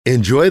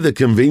Enjoy the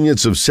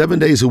convenience of 7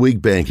 days a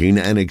week banking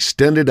and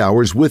extended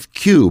hours with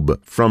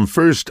Cube from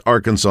First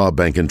Arkansas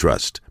Bank and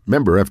Trust.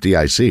 Member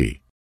FDIC.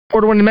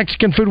 Order one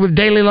Mexican food with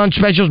daily lunch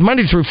specials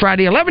Monday through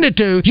Friday, 11 to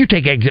 2. You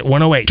take exit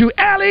 108 to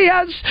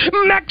Elia's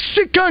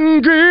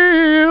Mexican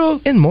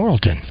Grill in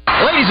Morrilton.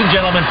 Ladies and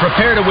gentlemen,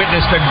 prepare to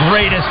witness the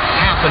greatest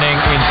happening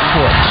in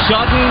sports.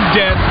 Sudden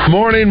death.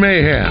 Morning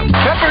Mayhem.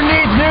 Pepper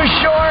needs new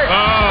shorts.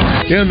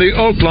 In the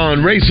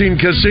Oaklawn Racing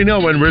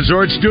Casino and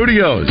Resort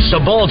Studios. It's a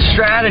bold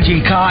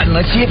strategy, Cotton.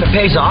 Let's see if it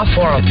pays off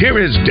for him. Here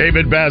is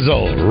David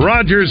Basil,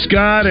 Roger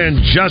Scott,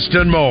 and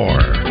Justin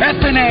Moore.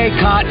 F&A,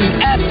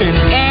 Cotton.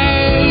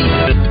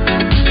 F&A.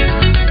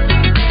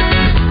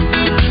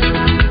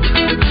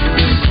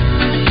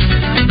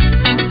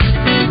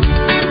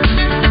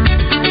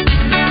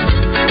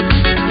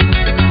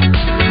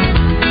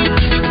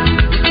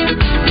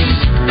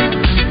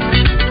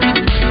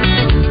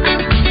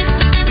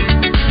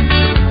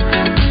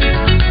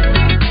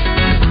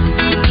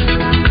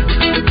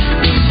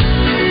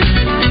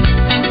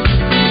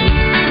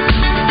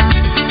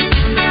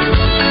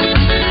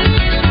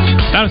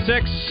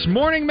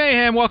 Morning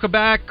Mayhem, welcome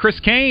back. Chris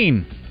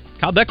Kane,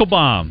 Kyle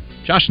Deckelbaum,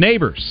 Josh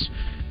Neighbors,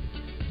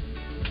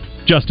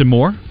 Justin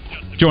Moore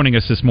joining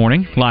us this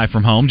morning, live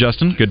from home.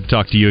 Justin, good to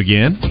talk to you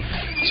again.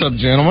 What's up,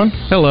 gentlemen?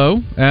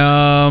 Hello.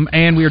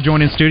 And we are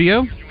joined in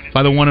studio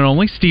by the one and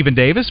only Stephen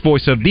Davis,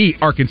 voice of the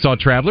Arkansas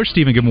Traveler.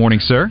 Stephen, good morning,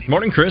 sir.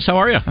 Morning, Chris. How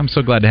are you? I'm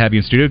so glad to have you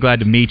in studio. Glad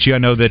to meet you. I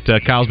know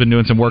that Kyle's been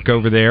doing some work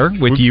over there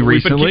with you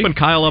recently. We've been keeping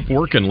Kyle up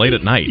working late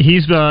at night.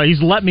 He's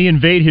let me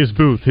invade his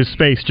booth, his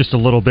space, just a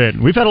little bit.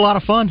 We've had a lot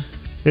of fun.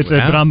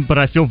 But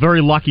I feel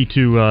very lucky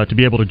to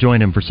be able to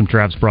join him for some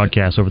Travs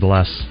broadcasts over the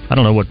last, I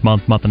don't know what,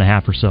 month and a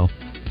half or so.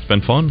 It's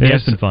been fun. Yeah,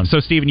 it's been fun. So,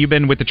 Stephen, you've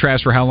been with the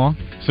Travs for how long?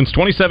 Since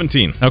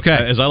 2017. Okay.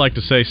 As I like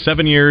to say,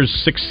 7 years,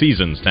 6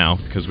 seasons now,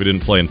 because we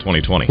didn't play in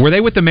 2020. Were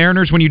they with the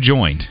Mariners when you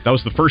joined? That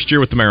was the first year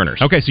with the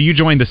Mariners. Okay, so you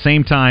joined the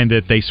same time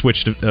that they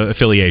switched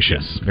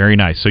affiliations. Yes. Very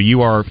nice. So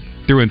you are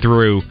through and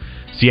through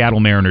Seattle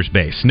Mariners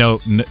base. No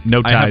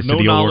ties to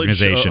the old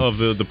organization. Of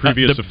the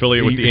previous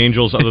affiliate with the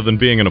Angels, other than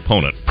being an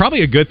opponent.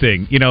 Probably a good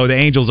thing. You know, the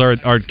Angels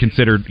are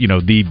considered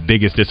the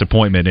biggest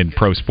disappointment in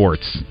pro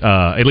sports,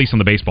 at least on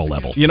the baseball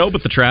level.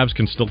 But the Travs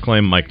can still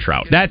claim Mike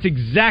Trout. That's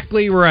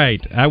exactly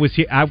right. I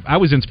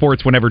was in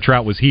sports whenever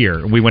Trout was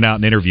here. We went out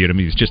and interviewed him.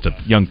 He was just a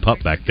young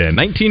pup back then.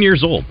 19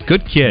 years old.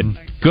 Good kid.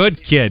 Good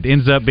kid.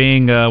 Ends up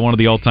being one of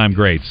the all-time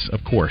greats,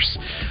 of course.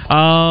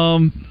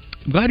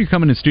 I'm glad you're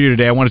coming in the studio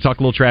today. I want to talk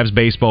a little Travs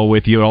baseball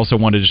with you. I also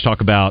wanted to just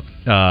talk about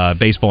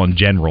baseball in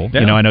general.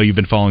 Yeah. I know you've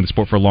been following the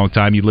sport for a long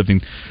time. You lived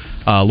in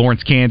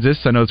Lawrence, Kansas.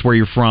 I know it's where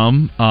you're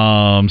from. So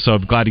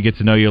I'm glad to get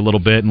to know you a little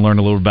bit and learn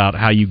a little about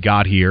how you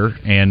got here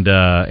and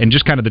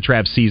just kind of the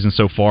Travs season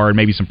so far and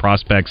maybe some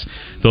prospects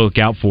to look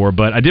out for.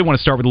 But I did want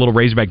to start with a little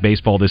Razorback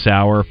baseball this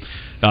hour.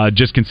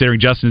 Just considering,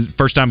 Justin,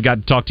 first time got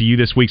to talk to you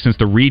this week since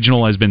the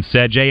regional has been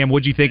set. JM,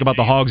 what did you think about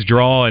the Hogs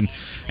draw and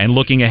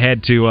looking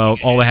ahead to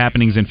all the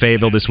happenings in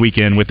Fayetteville this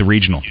weekend with the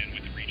regional?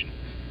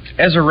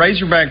 As a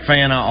Razorback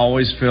fan, I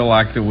always feel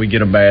like that we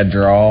get a bad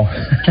draw.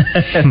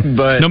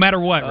 But no matter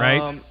what,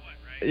 right?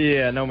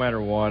 Yeah, no matter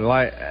what.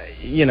 Like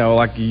you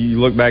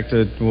look back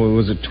to, what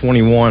was it,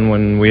 21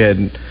 when we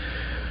had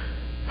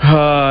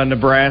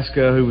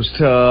Nebraska, who was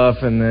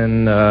tough, and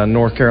then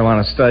North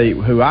Carolina State,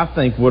 who I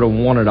think would have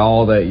won it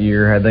all that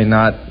year had they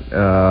not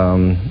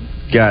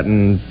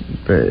gotten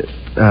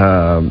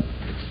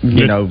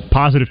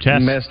positive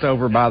tests, messed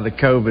over by the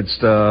COVID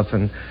stuff.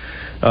 And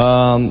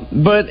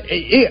but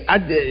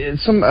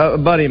a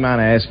buddy of mine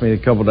asked me a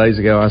couple of days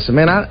ago. I said,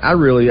 "Man,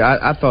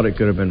 I thought it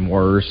could have been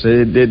worse.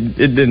 It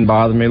didn't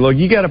bother me. Look,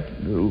 you got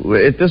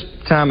to, at this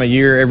time of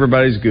year,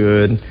 everybody's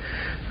good,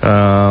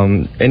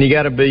 and you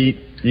got to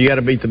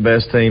beat the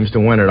best teams to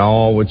win it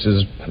all, which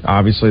is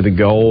obviously the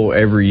goal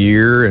every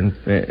year. And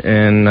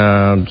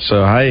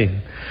so,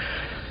 hey,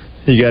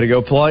 you got to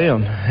go play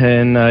them,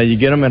 and you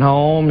get them at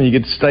home. You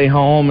get to stay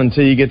home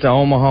until you get to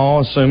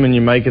Omaha, assuming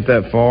you make it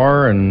that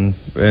far. And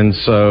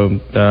so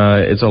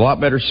it's a lot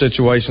better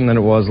situation than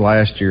it was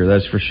last year.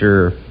 That's for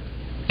sure.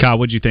 Kyle,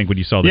 what did you think when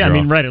you saw the draw? Yeah, I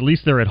mean, right. At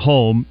least they're at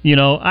home.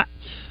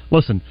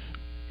 Listen.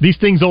 These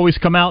things always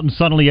come out, and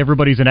suddenly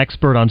everybody's an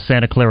expert on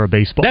Santa Clara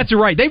baseball. That's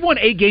right. They've won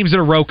 8 games in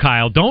a row,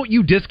 Kyle. Don't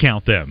you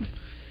discount them.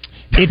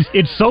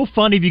 It's so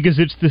funny because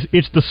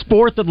it's the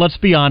sport that, let's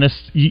be honest,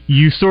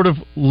 you sort of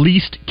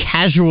least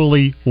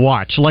casually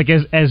watch. Like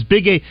as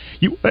big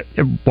you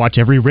watch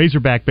every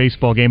Razorback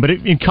baseball game, but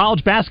in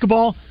college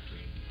basketball,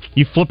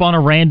 you flip on a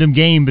random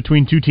game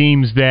between two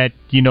teams that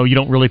you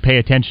don't really pay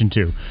attention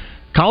to.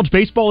 College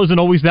baseball isn't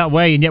always that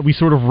way, and yet we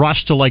sort of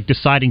rush to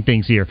deciding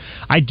things here.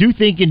 I do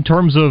think in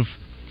terms of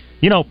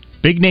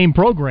big name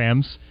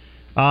programs,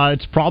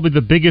 it's probably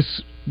the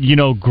biggest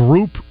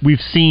group we've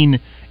seen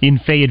in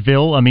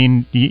Fayetteville. I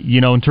mean,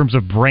 in terms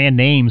of brand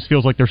names,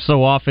 feels like they're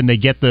so often they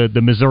get the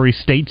Missouri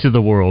States of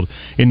the world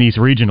in these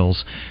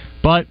regionals.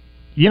 But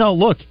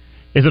look,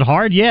 is it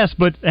hard? Yes,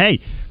 but hey,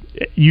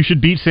 you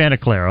should beat Santa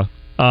Clara.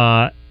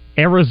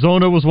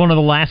 Arizona was one of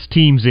the last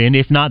teams in,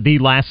 if not the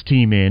last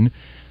team in.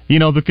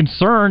 The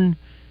concern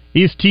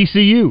is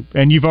TCU,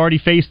 and you've already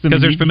faced them.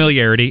 Because there's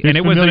familiarity, and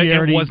it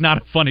was not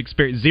a fun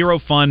experience. Zero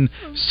fun,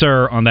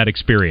 sir, on that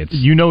experience.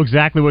 You know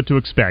exactly what to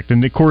expect.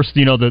 And, of course,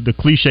 the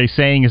cliche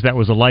saying is that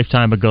was a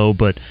lifetime ago,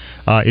 but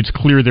it's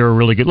clear they're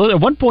really good. At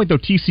one point, though,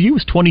 TCU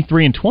was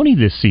 23-20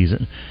 this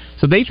season.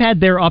 So they've had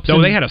their ups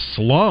and... they had a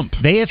slump.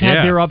 They have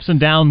had their ups and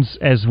downs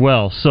as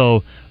well.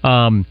 So,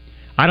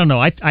 I don't know.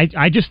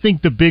 I just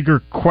think the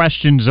bigger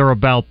questions are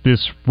about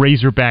this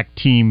Razorback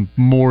team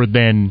more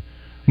than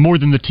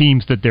the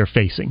teams that they're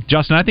facing.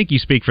 Justin, I think you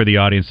speak for the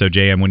audience, though,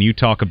 JM, when you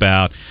talk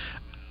about,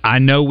 I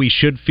know we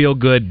should feel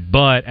good,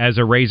 but as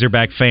a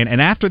Razorback fan,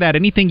 and after that,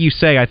 anything you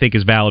say, I think,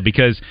 is valid,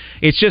 because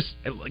it's just,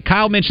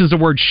 Kyle mentions the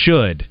word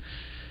should.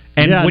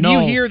 And when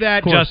you hear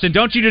that, Justin,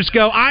 don't you just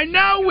go, I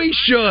know we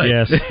should?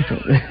 Yes.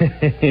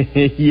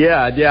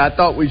 Yeah, I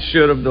thought we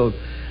should have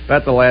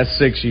about the last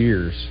 6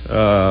 years,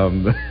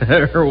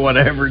 or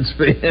whatever it's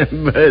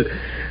been, but...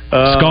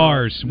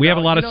 scars. We have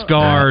a lot of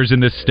scars in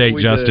this state,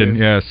 Justin.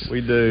 Yes, we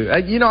do.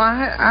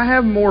 I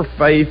have more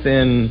faith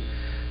in,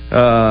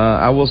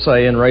 I will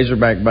say, in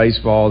Razorback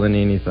baseball than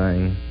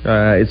anything.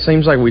 It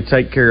seems like we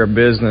take care of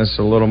business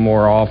a little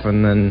more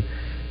often than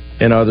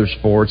in other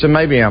sports, and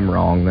maybe I'm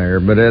wrong there,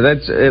 but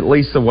that's at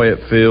least the way it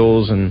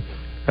feels. And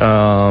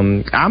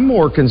I'm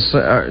more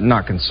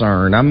not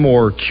concerned. I'm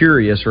more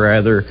curious,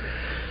 rather,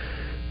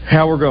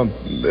 how we're going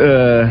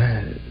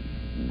to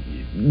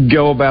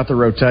go about the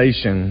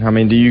rotation. I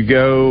mean, do you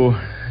go,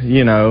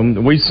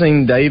 we've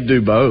seen Dave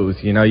do both.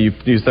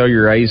 You throw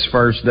your ace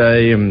first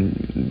day and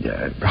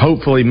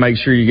hopefully make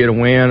sure you get a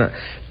win.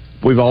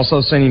 We've also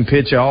seen him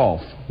pitch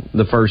off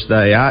the first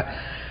day. I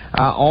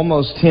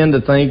almost tend to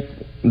think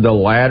the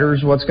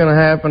latter's what's going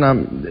to happen.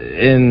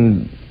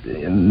 And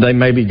they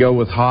maybe go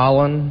with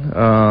Holland.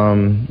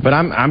 But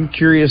I'm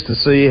curious to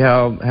see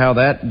how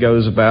that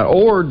goes about.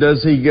 Or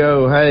does he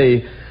go,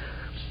 hey,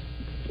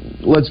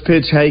 let's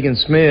pitch Hagen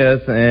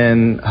Smith,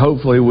 and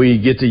hopefully we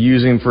get to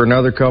use him for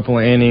another couple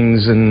of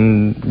innings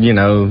in,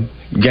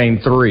 game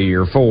 3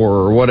 or 4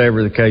 or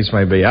whatever the case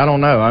may be. I don't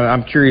know.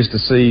 I'm curious to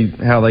see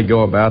how they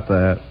go about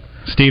that.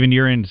 Stephen,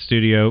 you're in the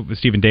studio with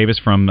Stephen Davis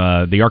from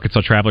the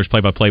Arkansas Travelers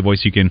play-by-play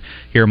voice. You can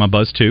hear him on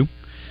Buzz, too.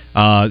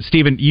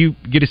 Stephen, you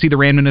get to see the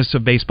randomness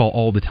of baseball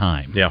all the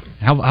time. Yeah.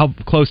 How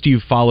close do you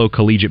follow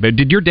collegiate?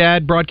 Did your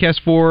dad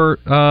broadcast for...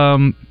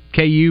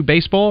 KU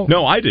baseball?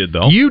 No, I did,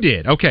 though. You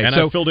did? Okay. And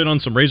I filled in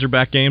on some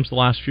Razorback games the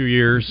last few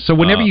years. So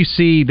whenever you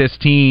see this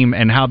team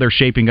and how they're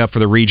shaping up for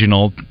the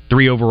regional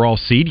 3 overall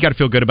seed, you got to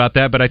feel good about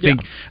that. But I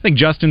think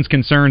Justin's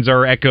concerns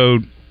are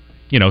echoed,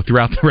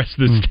 throughout the rest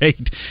of the state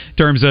in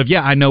terms of,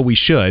 I know we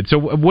should. So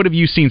what have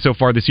you seen so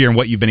far this year and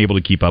what you've been able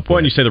to keep up with?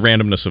 When you say the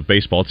randomness of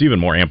baseball, it's even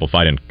more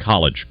amplified in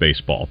college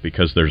baseball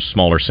because there's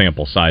smaller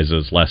sample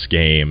sizes, less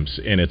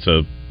games, and it's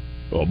a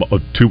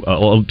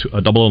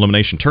double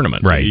elimination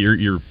tournament. Right.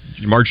 Your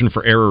margin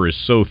for error is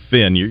so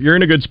thin. You're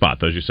in a good spot,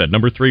 though, as you said.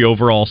 Number 3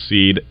 overall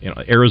seed,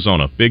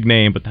 Arizona, big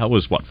name, but that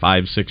was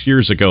 5-6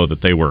 years ago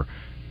that they were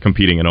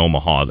competing in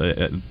Omaha.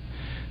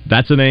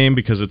 That's a name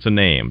because it's a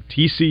name.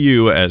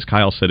 TCU, as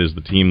Kyle said, is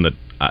the team that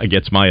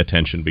gets my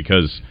attention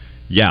because,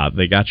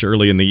 they got you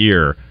early in the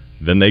year,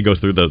 then they go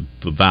through the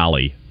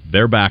valley.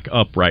 They're back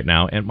up right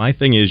now, and my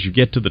thing is, you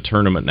get to the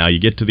tournament now, you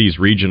get to these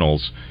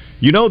regionals.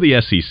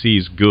 The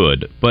SEC's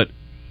good, but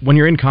when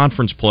you're in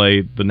conference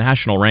play, the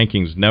national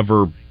rankings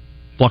never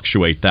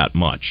fluctuate that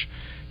much.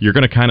 You're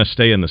going to kind of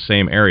stay in the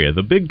same area.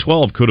 The Big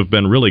 12 could have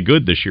been really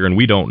good this year, and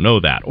we don't know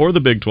that. Or the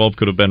Big 12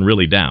 could have been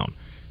really down.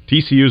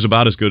 TCU is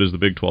about as good as the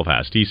Big 12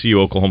 has. TCU,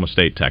 Oklahoma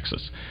State,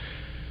 Texas.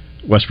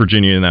 West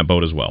Virginia in that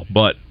boat as well.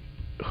 But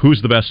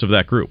who's the best of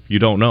that group? You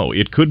don't know.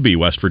 It could be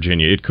West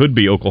Virginia. It could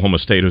be Oklahoma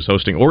State who's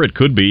hosting, or it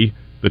could be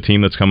the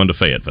team that's coming to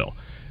Fayetteville.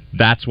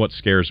 That's what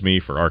scares me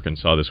for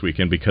Arkansas this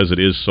weekend because it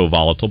is so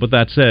volatile. But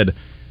that said,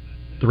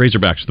 the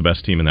Razorbacks are the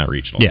best team in that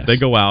regional. Yes. They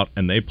go out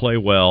and they play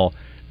well.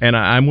 And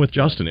I'm with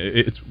Justin.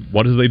 It's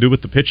what do they do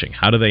with the pitching?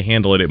 How do they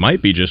handle it? It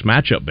might be just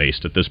matchup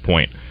based at this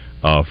point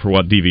for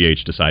what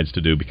DVH decides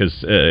to do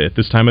because at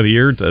this time of the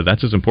year,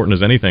 that's as important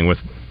as anything.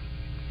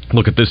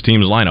 Look at this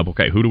team's lineup.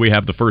 Okay, who do we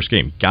have the first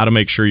game? Got to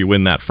make sure you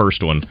win that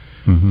first one.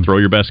 Mm-hmm. Throw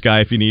your best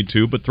guy if you need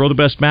to, but throw the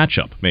best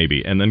matchup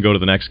maybe, and then go to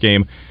the next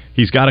game.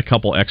 He's got a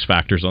couple X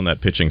factors on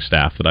that pitching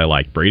staff that I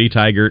like. Brady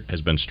Tigert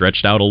has been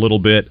stretched out a little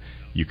bit.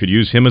 You could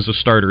use him as a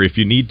starter if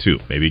you need to.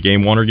 Maybe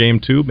game 1 or game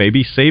 2.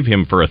 Maybe save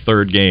him for a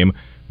third game.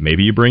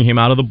 Maybe you bring him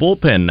out of the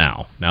bullpen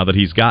now that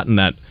he's gotten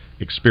that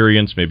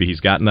experience. Maybe he's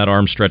gotten that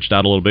arm stretched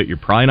out a little bit. You're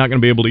probably not going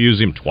to be able to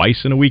use him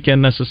twice in a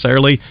weekend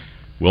necessarily.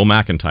 Will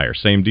McIntyre,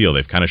 same deal.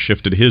 They've kind of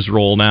shifted his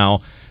role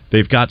now.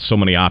 They've got so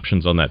many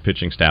options on that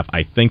pitching staff.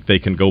 I think they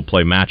can go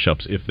play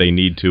matchups if they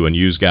need to and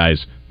use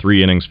guys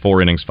 3 innings,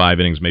 4 innings, 5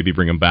 innings, maybe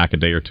bring them back a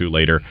day or two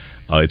later.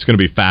 It's going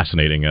to be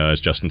fascinating, as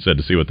Justin said,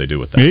 to see what they do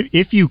with that.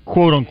 If you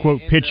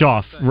quote-unquote pitch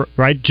off,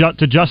 right,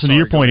 to Justin, to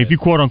your point, if you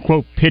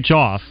quote-unquote pitch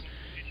off,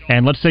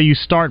 and let's say you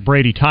start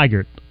Brady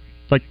Tigert,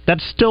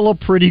 that's still a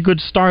pretty good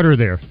starter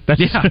there.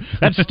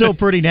 That's still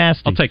pretty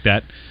nasty. I'll take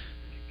that.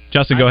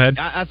 Justin, go ahead.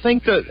 I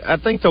think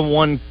the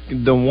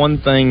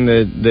one thing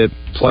that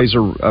plays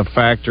a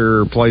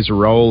factor, plays a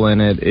role in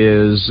it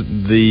is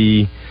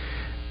the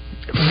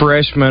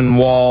freshman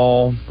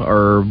wall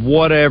or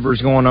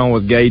whatever's going on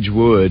with Gage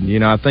Wood.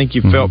 I think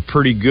you felt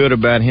pretty good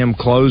about him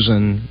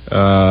closing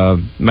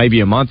maybe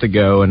a month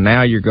ago, and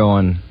now you're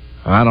going,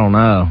 I don't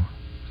know,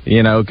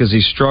 because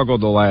he struggled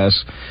the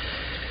last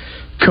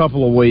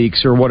couple of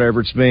weeks or whatever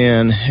it's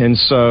been, and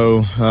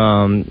so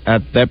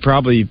that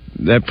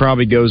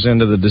probably goes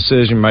into the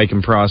decision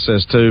making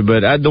process too.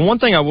 But the one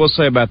thing I will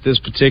say about this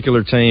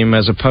particular team,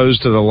 as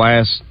opposed to the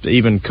last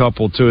even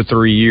couple 2 or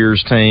 3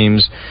 years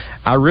teams,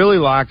 I really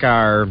like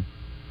our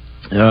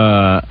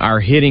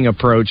hitting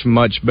approach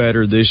much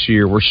better this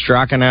year. We're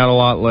striking out a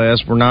lot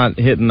less. We're not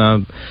hitting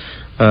the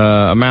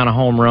amount of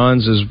home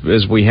runs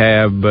as we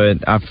have,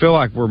 but I feel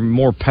like we're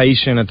more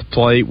patient at the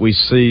plate.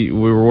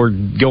 We're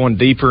going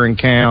deeper in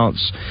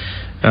counts.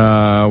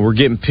 We're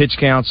getting pitch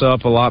counts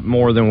up a lot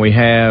more than we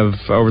have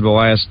over the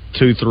last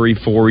 2, 3,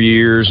 4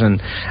 years,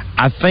 and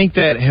I think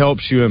that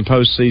helps you in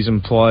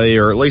postseason play,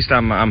 or at least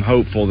I'm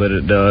hopeful that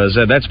it does.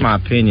 That's my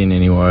opinion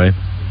anyway.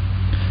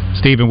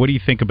 Stephen, what do you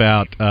think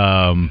about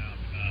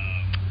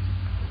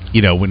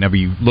whenever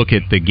you look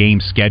at the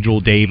game schedule?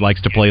 Dave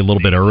likes to play a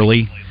little bit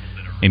early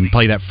and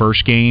play that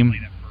first game.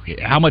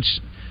 How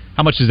much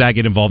does that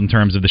get involved in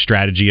terms of the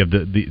strategy of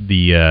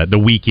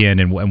the weekend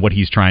and what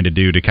he's trying to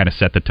do to kind of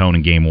set the tone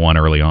in game one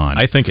early on?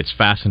 I think it's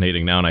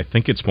fascinating now, and I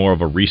think it's more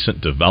of a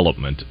recent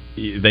development.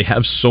 They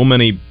have so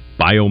many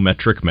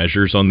biometric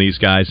measures on these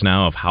guys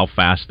now of how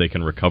fast they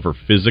can recover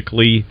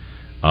physically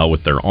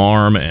with their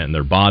arm and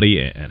their body,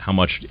 and how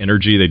much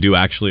energy they do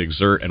actually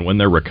exert, and when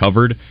they're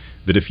recovered,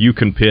 that if you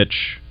can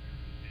pitch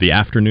the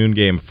afternoon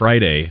game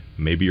Friday,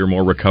 maybe you're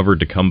more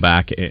recovered to come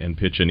back and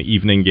pitch an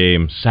evening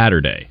game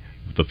Saturday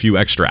with a few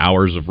extra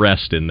hours of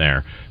rest in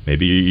there.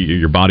 Maybe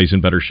your body's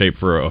in better shape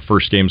for a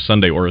first game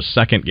Sunday or a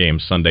second game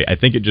Sunday. I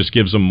think it just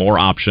gives them more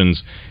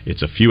options.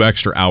 It's a few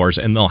extra hours,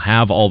 and they'll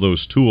have all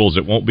those tools.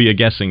 It won't be a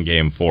guessing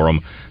game for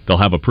them. They'll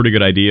have a pretty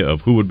good idea of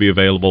who would be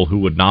available, who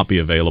would not be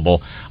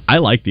available. I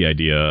like the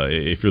idea,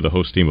 if you're the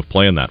host team, of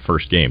playing that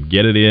first game.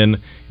 Get it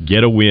in,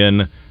 get a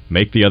win,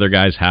 make the other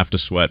guys have to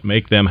sweat,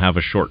 make them have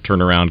a short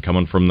turnaround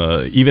coming from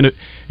even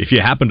if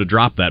you happen to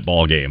drop that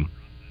ball game,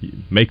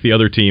 make the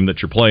other team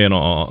that you're playing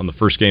on the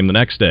first game the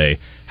next day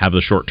have the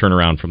short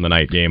turnaround from the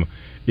night game.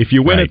 If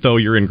you win it, though,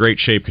 you're in great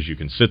shape because you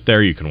can sit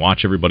there, you can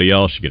watch everybody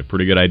else, you get a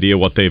pretty good idea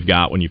what they've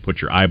got when you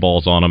put your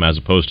eyeballs on them as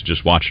opposed to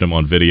just watching them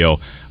on video.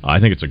 I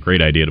think it's a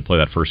great idea to play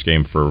that first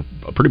game for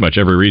pretty much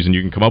every reason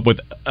you can come up with,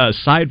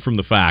 aside from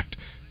the fact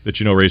that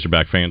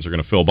Razorback fans are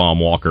going to Phil Baum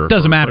Walker.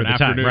 Doesn't matter an at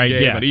the time, right?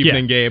 Game, an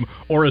evening game,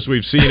 or as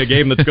we've seen, a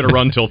game that's going to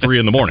run till 3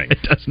 in the morning.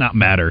 It does not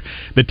matter.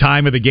 The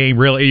time of the game,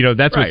 really,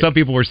 that's what some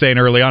people were saying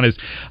early on is,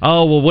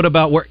 oh, well, what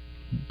about where?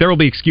 There will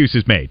be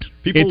excuses made.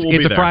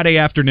 It's a Friday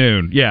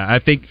afternoon. Yeah, I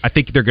think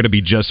they're going to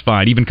be just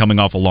fine, even coming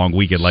off a long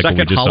weekend like Second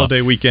we just holiday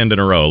saw. Weekend in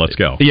a row. Let's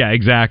go. Yeah,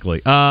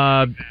 exactly.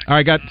 All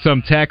right, got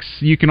some texts.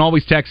 You can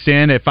always text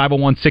in at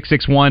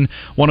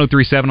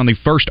 501-661-1037 on the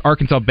First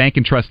Arkansas Bank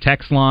and Trust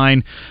text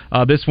line.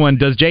 This one,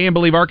 does JM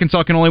believe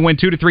Arkansas can only win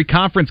 2 to 3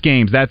 conference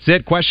games? That's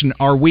it. Question,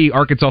 are we,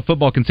 Arkansas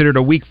football, considered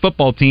a weak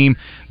football team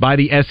by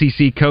the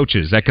SEC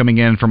coaches? That coming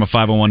in from a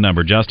 501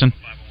 number. Justin?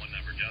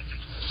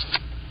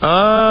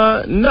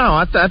 No,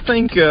 I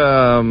think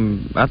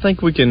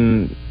we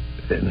can.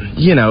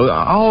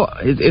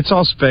 It's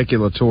all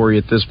speculatory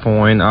at this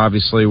point.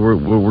 Obviously,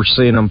 we're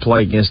seeing them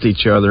play against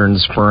each other in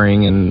the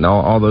spring and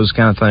all those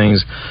kind of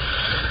things.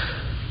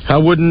 I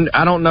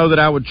don't know that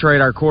I would trade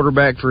our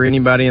quarterback for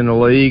anybody in the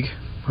league.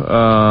 As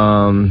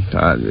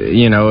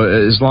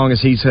long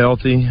as he's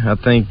healthy, I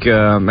think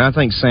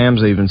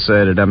Sam's even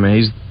said it. I mean,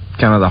 he's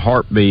kind of the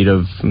heartbeat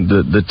of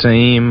the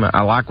team.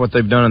 I like what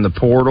they've done in the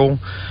portal.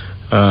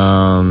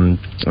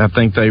 I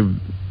think they've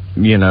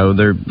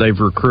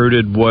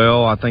recruited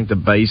well. I think the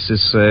base is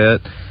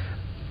set.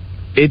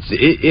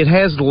 It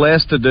has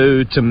less to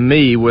do, to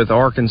me, with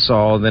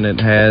Arkansas than it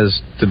has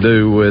to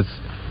do with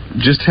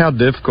just how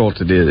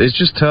difficult it is. It's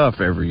just tough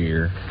every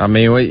year. I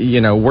mean,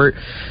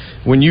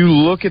 when you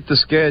look at the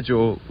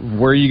schedule,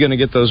 where are you going to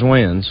get those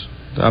wins?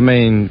 I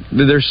mean,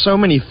 there's so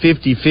many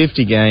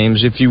 50-50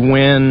 games. If you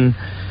win,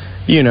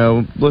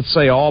 let's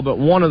say all but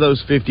one of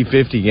those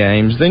 50-50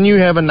 games, then you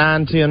have a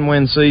 9-10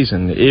 win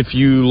season. If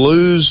you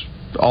lose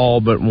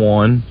all but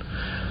one,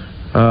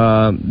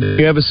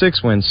 you have a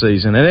 6-win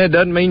season. And it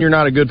doesn't mean you're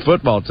not a good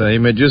football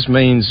team. It just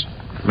means,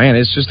 man,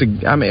 it's just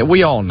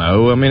we all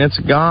know. I mean, it's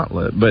a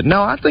gauntlet. But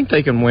no, I think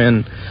they can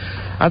win.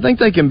 I think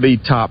they can be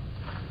top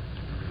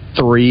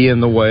 3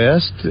 in the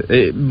West.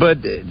 But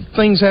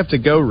things have to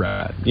go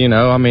right.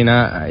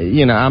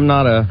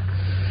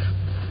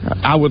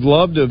 I would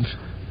love to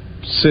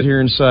sit here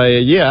and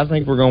say, I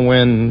think we're going to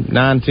win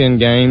 9-10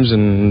 games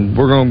and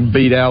we're going to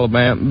beat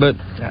Alabama. But,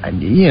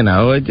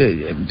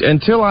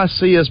 until I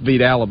see us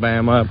beat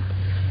Alabama,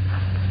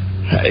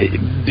 I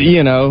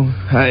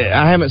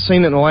haven't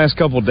seen it in the last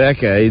couple of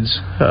decades.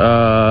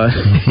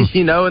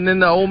 And then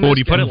the Ole Miss. Well, do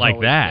you put it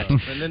like that?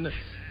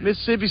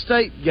 Mississippi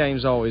State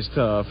game's always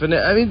tough. And,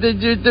 I mean,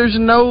 there's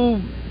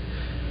no...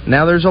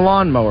 Now there's a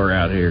lawnmower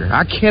out here.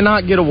 I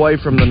cannot get away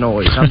from the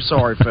noise. I'm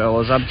sorry,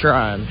 fellas. I'm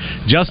trying.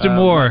 Justin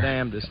Moore,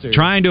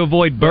 trying to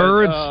avoid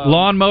birds,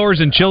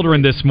 lawnmowers, and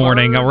children this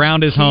morning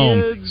around his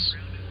home.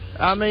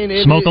 I mean,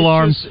 smoke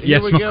alarms.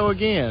 Here we go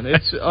again.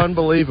 It's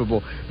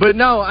unbelievable. But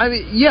no, I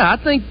mean, yeah,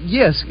 I think,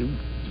 yes,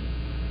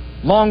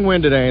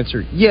 long-winded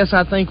answer. Yes,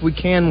 I think we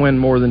can win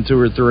more than 2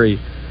 or 3.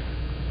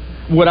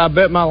 Would I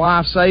bet my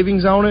life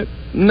savings on it?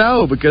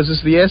 No, because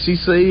it's the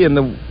SEC and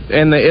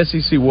the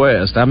SEC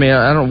West. I mean,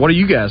 I don't. What do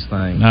you guys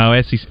think? No,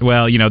 SEC.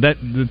 Well, that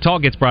the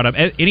talk gets brought up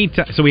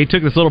so we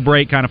took this little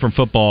break kind of from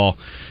football,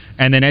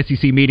 and then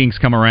SEC meetings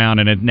come around,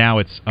 and now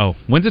it's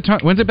when's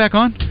it back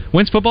on?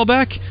 When's football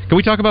back? Can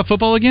we talk about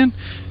football again?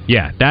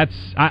 Yeah, that's.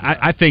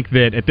 I think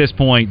that at this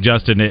point,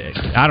 Justin,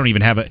 I don't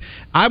even have it.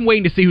 I'm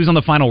waiting to see who's on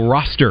the final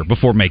roster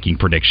before making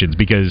predictions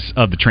because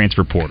of the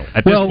transfer portal.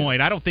 At this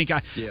point, I don't think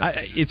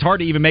it's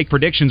hard to even make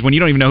predictions when you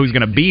don't even know who's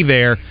going to be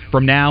there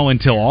from now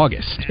until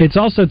August. It's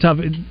also tough.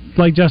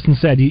 Like Justin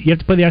said, you have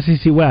to play the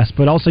SEC West,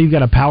 but also you've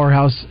got a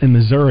powerhouse in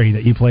Missouri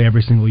that you play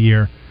every single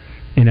year.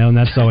 And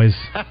that's always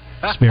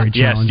very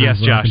challenging.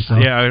 Yes, Josh.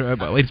 Yeah,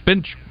 it's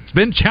been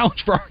a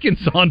challenge for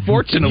Arkansas,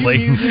 unfortunately.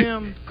 Can you use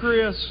him,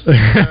 Chris?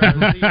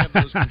 Does he have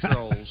those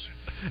controls?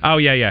 Oh,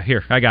 yeah.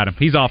 Here, I got him.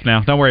 He's off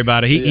now. Don't worry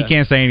about it. He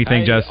can't say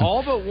anything, Justin.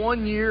 All but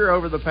 1 year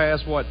over the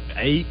past,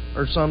 8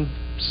 or some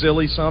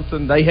silly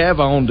something, they have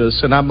owned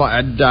us, and I'm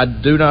like, I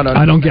do not understand.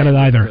 I don't get it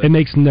either. It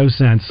makes no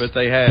sense. But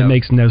they have. It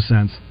makes no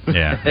sense.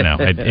 Yeah, no.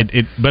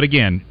 But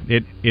again,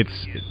 it's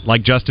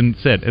like Justin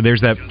said.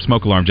 There's that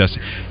smoke alarm,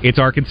 Justin. It's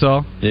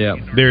Arkansas. Yeah.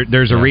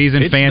 There's a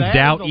reason fans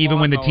doubt even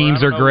when the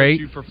teams are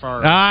great.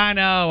 I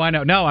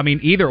know. No, I mean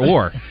either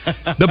or.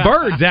 The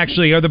birds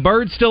actually are the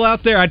birds still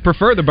out there? I'd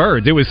prefer the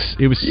birds. It was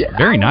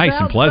very nice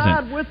and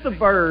pleasant. With the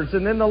birds,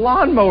 and then the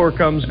lawnmower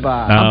comes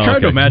by. I'm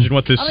trying to imagine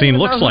what this scene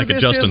looks like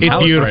at Justin's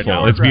house right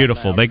now. It's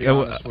beautiful.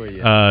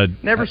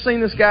 Never seen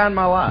this guy in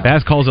my life.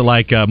 Baz calls it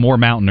like Moore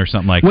Mountain or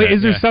something like that. Wait,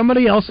 is there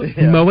somebody else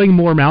mowing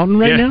Moore Mountain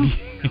right now?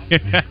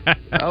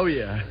 Oh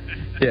yeah.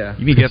 Yeah.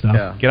 You need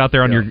to get out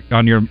there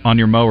on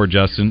your mower,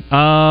 Justin.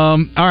 All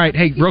right,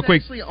 hey, real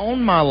quick. Actually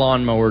on my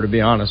lawnmower, to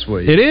be honest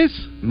with you. It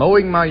is?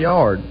 Mowing my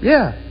yard.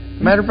 Yeah.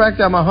 Matter of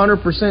fact, I'm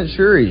 100%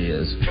 sure he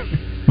is.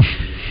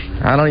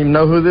 I don't even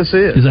know who this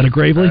is. Is that a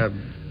Gravely?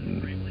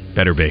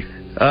 Better be.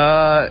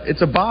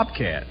 It's a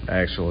Bobcat,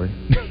 actually.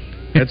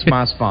 It's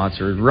my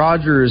sponsor.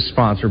 Roger is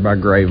sponsored by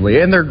Gravely,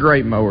 and they're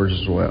great mowers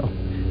as well.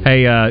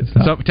 Hey,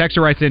 so Texter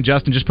writes in,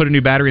 Justin, just put a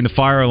new battery in the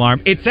fire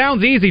alarm. It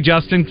sounds easy,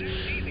 Justin.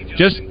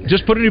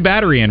 Just put a new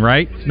battery in,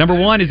 right? Number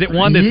one, is it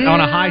one that's on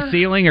a high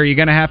ceiling? Or are you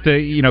going to have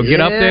to, get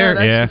up there?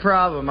 That's the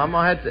problem. I'm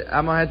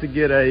gonna have to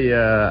get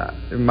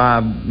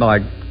my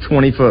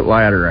 20-foot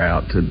ladder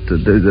out to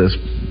do this.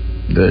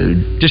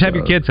 Dude, just have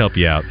your kids help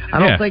you out. I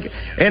don't think,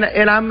 and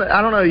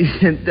I don't know.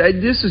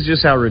 This is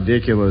just how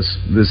ridiculous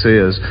this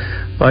is.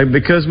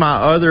 Because my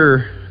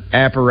other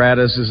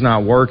apparatus is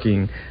not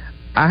working,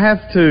 I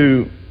have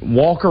to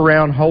walk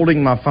around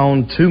holding my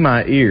phone to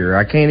my ear.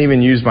 I can't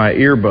even use my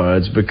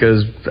earbuds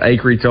because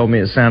Acree told me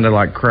it sounded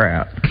like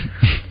crap.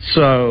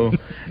 So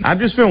I've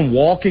just been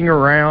walking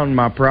around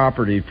my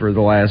property for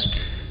the last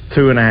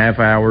 2.5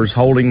 hours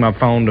holding my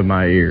phone to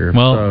my ear.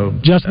 Well,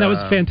 Justin, that was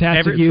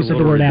fantastic use of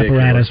the word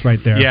apparatus right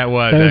there. Yeah, it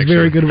was. That was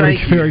very good.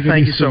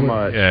 Thank you so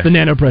much. Yeah. The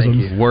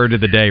nanoprisms. Word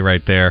of the day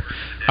right there.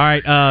 All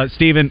right,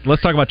 Steven,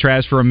 let's talk about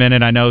Travs for a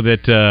minute. I know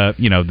that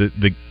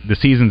the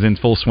season's in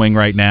full swing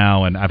right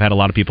now, and I've had a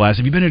lot of people ask,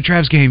 have you been to a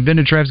Travs game? Have you been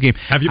to a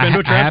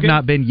Travs game? I have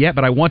not been yet,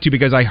 but I want to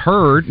because I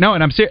heard. No,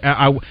 and I'm serious.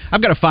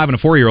 I've got a 5 and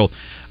a 4-year-old.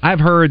 I've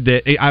heard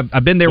that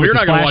I've been there with the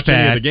splash pad. You're not going to watch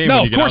any of the game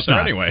when you get out there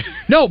anyway.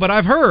 No, but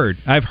I've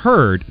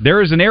heard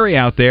there is an area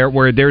out there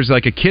where there's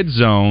like a kids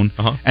zone,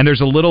 and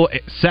there's a little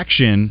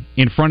section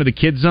in front of the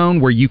kids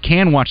zone where you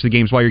can watch the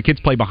games while your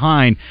kids play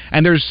behind,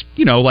 and there's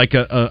like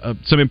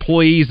some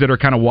employees that are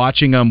kind of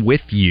watching them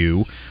with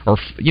you, or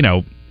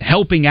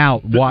helping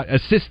out,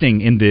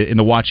 assisting in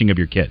the watching of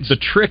your kids. The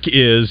trick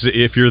is,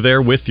 if you're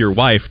there with your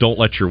wife, don't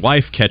let your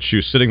wife catch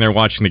you sitting there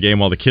watching the game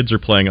while the kids are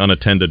playing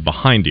unattended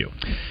behind you.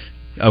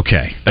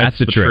 Okay, that's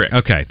the trick.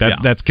 Okay,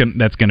 that's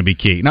going to be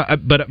key. Now,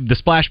 but the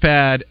splash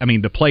pad, I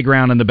mean, the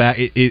playground in the back,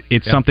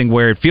 it's something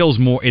where it feels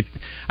more.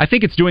 I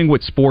think it's doing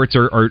what sports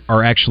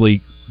are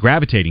actually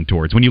gravitating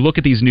towards. When you look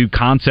at these new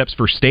concepts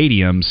for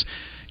stadiums,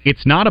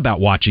 it's not about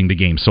watching the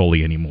game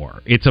solely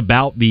anymore. It's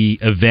about the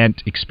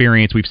event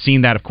experience. We've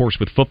seen that, of course,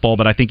 with football,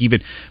 but I think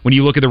even when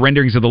you look at the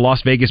renderings of the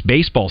Las Vegas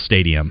baseball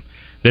stadium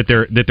that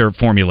they're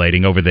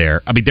formulating over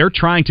there, I mean, they're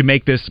trying to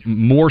make this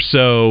more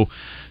so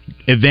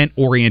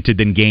event-oriented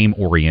than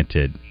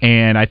game-oriented.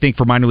 And I think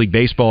for minor league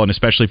baseball, and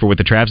especially for what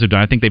the Travs have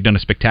done, I think they've done a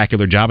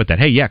spectacular job at that.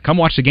 Hey, yeah, come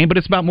watch the game, but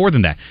it's about more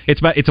than that.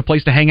 It's a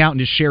place to hang out and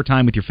just share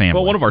time with your family.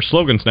 Well, one of our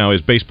slogans now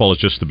is baseball is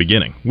just the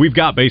beginning. We've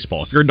got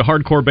baseball. If you're into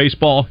hardcore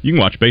baseball, you can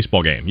watch a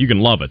baseball game. You can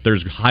love it.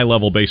 There's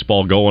high-level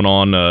baseball going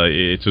on.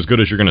 It's as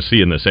good as you're going to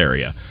see in this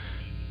area.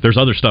 There's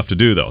other stuff to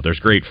do, though. There's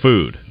great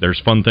food. There's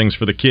fun things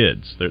for the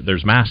kids.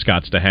 There's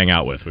mascots to hang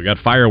out with. We got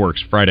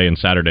fireworks Friday and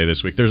Saturday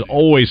this week. There's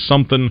always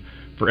something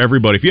for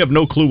everybody. If you have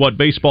no clue what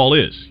baseball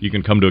is, you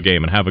can come to a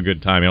game and have a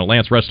good time.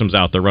 Lance Restom's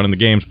out there running the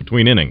games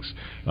between innings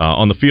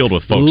on the field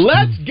with folks.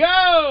 Let's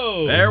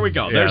go! There we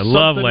go. Yeah, I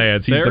love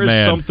Lance. He's the man.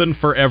 There is something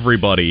for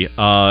everybody.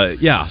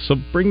 So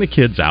bring the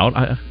kids out.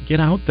 Get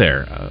out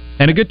there.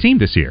 And a good team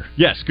this year.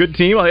 Yes, good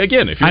team.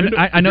 Again, if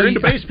you're into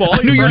baseball,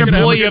 I know you're an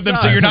employee of them,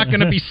 so you're not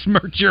going to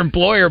besmirch your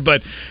employer,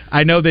 but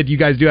I know that you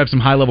guys do have some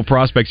high-level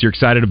prospects you're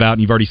excited about,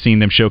 and you've already seen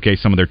them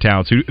showcase some of their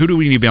talents. Who do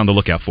we need to be on the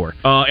lookout for?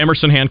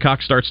 Emerson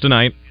Hancock starts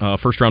tonight.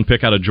 First-round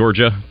pick out of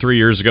Georgia. 3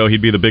 years ago,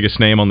 he'd be the biggest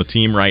name on the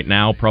team right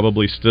now,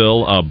 probably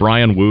still.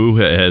 Brian Wu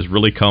has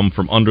really come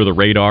from under the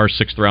radar,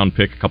 6th-round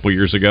pick a couple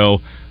years ago,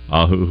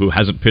 who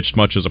hasn't pitched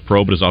much as a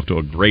pro, but is off to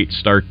a great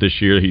start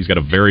this year. He's got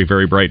a very,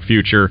 very bright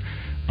future.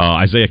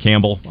 Isaiah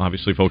Campbell,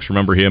 obviously folks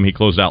remember him. He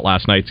closed out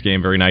last night's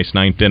game, very nice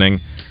 9th inning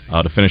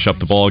to finish up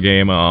the ball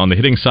game. On the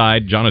hitting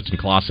side, Jonathan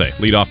Clase,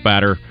 leadoff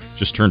batter,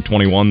 just turned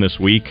 21 this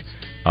week.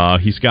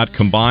 He's got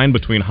combined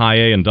between high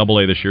A and double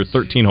A this year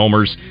 13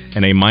 homers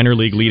and a minor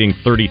league leading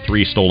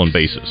 33 stolen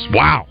bases.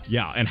 Wow.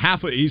 Yeah, and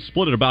he's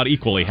split it about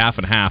equally, half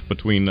and half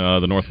between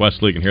the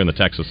Northwest League and here in the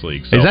Texas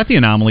League. So, is that the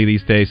anomaly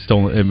these days?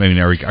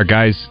 Are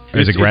guys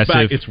as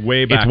aggressive? It's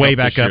way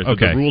back up.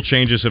 Okay. The rule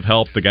changes have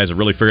helped. The guys have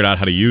really figured out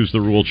how to use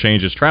the rule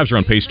changes. Travs are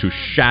on pace to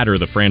shatter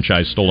the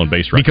franchise stolen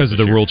base record because of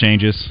the rule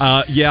changes.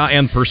 Yeah,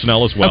 and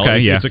personnel as well.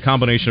 Okay, It's a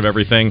combination of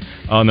everything.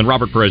 And then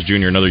Robert Perez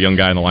Jr., another young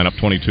guy in the lineup,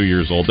 22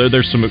 years old.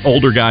 There's some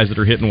older guys that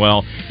are hitting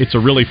well. It's a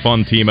really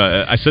fun team.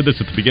 I said this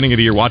at the beginning of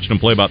the year, watching them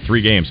play about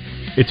 3 games.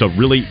 It's a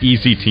really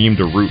easy team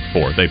to root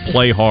for. They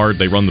play hard.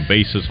 They run the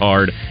bases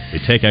hard. They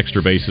take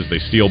extra bases. They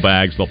steal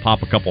bags. They'll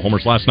pop a couple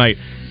homers. Last night,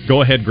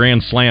 go-ahead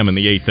grand slam in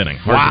the 8th inning.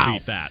 Hard to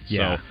beat that.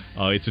 Yeah.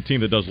 So it's a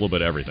team that does a little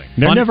bit of everything.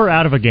 They're never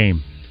out of a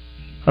game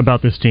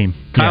about this team.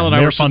 Kyle and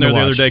I were sitting there the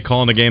other day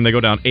calling the game. They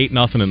go down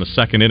 8-0 in the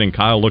 2nd inning.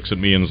 Kyle looks at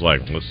me and is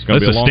like, "This is going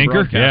to be a long stinker.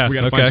 broadcast. Yeah, we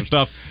got to find some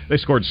stuff." They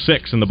scored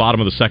 6 in the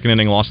bottom of the 2nd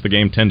inning, lost the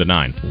game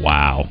 10-9.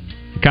 Wow.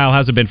 Kyle,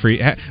 how's it been for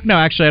you? No,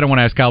 actually, I don't want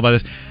to ask Kyle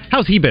about this.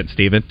 How's he been,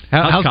 Steven?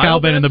 How's Kyle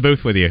been in the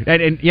booth with you?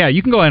 And yeah,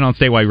 you can go in on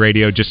Statewide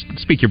Radio. Just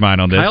speak your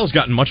mind on this. Kyle's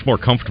gotten much more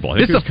comfortable.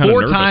 This is a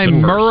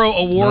 4-time Murrow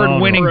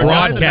Award-winning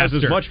broadcaster. Has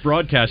as much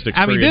broadcast experience.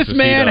 I mean, this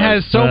man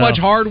has so much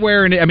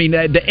hardware, and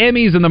the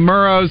Emmys and the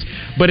Murrows,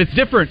 but it's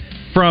different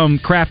from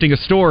crafting a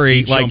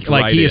story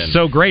like he is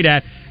so great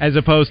at, as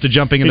opposed to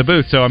jumping in the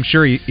booth. So I'm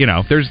sure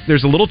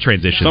there's a little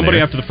transition. Somebody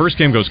there. After the first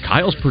game goes,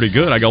 "Kyle's pretty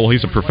good." I go, "Well,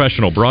 he's a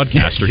professional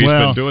broadcaster. He's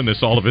been doing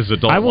this all of his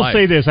adult life." I will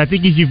say this. I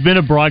think if you've been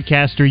a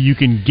broadcaster, you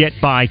can get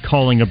by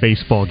calling a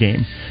baseball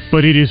game.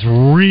 But it is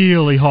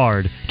really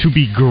hard to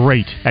be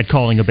great at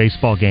calling a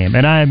baseball game.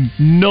 And I'm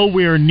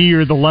nowhere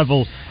near the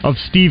level of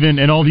Steven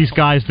and all these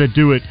guys that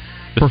do it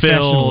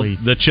professionally.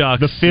 The Chucks.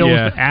 The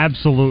Phils,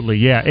 absolutely,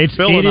 yeah.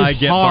 Phil and I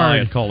get by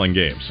at calling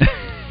games.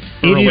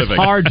 It is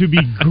hard to be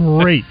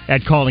great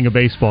at calling a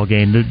baseball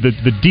game.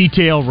 The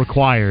detail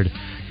required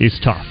is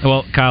tough.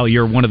 Well, Kyle,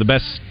 you're one of the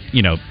best,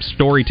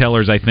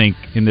 storytellers I think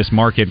in this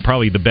market.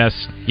 Probably the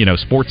best,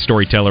 sports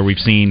storyteller we've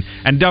seen.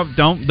 And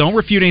don't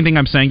refute anything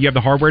I'm saying. You have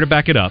the hardware to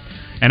back it up.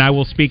 And I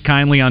will speak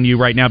kindly on you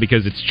right now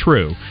because it's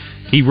true.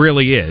 He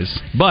really is.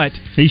 But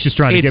he's just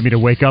trying to get me to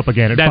wake up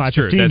again at 5:15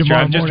 tomorrow morning.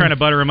 I'm just trying to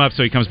butter him up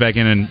so he comes back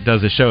in and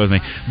does his show with me.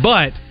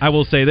 But I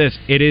will say this: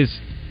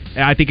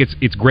 I think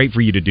it's great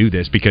for you to do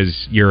this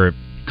because you're a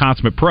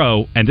consummate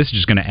pro, and this is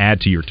just going to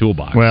add to your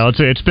toolbox. Well,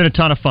 it's been a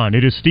ton of fun.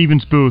 It is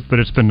Steven's booth, but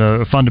it's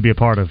been fun to be a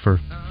part of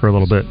for a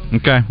little bit.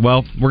 Okay,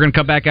 well, we're going to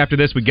come back after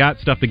this. We got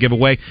stuff to give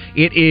away.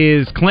 It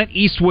is Clint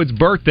Eastwood's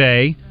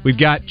birthday. We've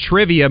got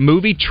trivia,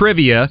 movie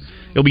trivia.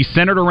 It'll be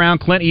centered around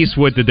Clint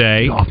Eastwood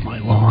today. Get off my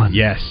lawn.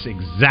 Yes,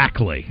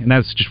 exactly. And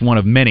that's just one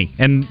of many.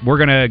 And we're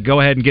going to go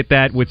ahead and get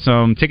that with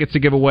some tickets to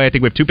give away. I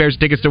think we have 2 pairs of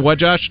tickets to what,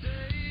 Josh?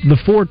 The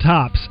Four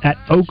Tops at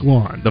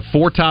Oaklawn. The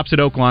Four Tops at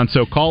Oaklawn.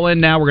 So call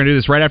in now. We're going to do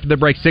this right after the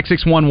break.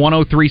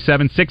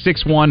 661-1037.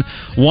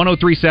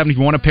 661-1037 if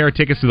you want a pair of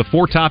tickets to the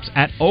Four Tops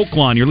at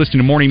Oaklawn. You're listening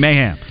to Morning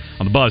Mayhem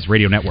on the Buzz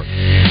Radio Network.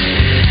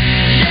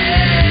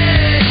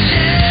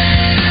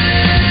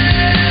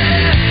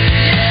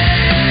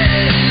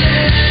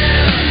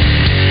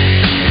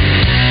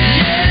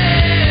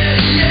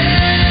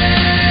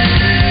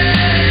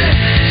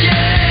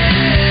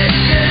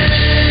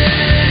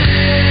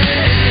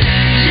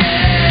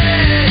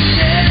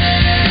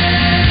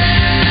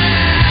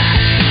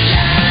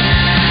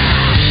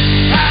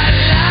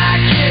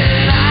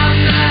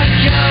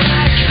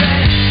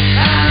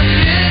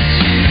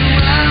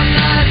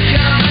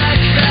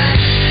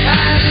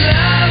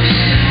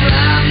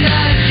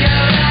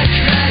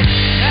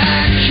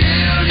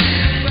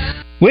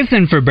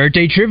 Listen for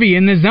Birthday Trivia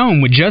in the Zone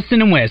with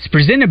Justin and Wes,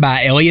 presented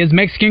by Elia's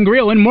Mexican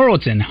Grill in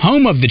Morrilton,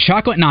 home of the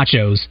chocolate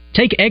nachos.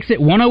 Take exit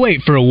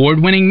 108 for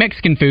award-winning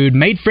Mexican food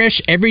made fresh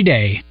every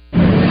day.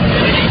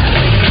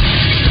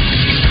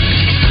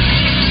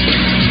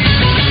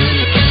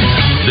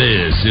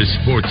 This Business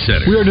Sports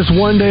Center. We are just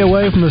one day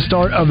away from the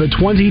start of the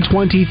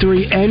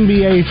 2023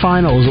 NBA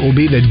Finals. It will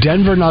be the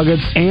Denver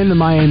Nuggets and the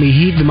Miami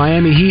Heat. The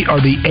Miami Heat are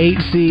the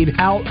 8th seed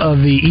out of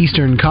the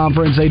Eastern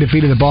Conference. They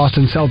defeated the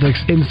Boston Celtics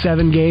in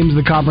 7 games,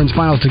 the conference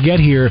finals, to get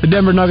here. The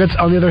Denver Nuggets,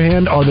 on the other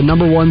hand, are the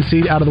number 1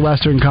 seed out of the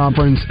Western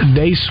Conference.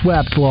 They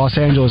swept the Los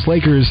Angeles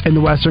Lakers in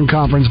the Western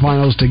Conference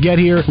finals to get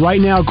here.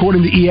 Right now,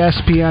 according to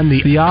ESPN,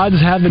 the odds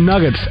have the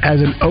Nuggets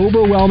as an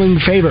overwhelming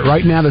favorite.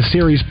 Right now, the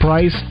series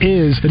price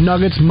is the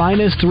Nuggets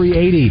minus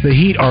 380. The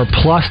Heat are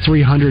plus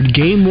 300.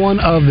 Game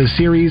 1 of the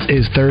series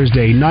is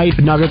Thursday night.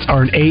 The Nuggets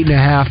are an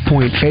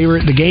 8.5-point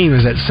favorite. The game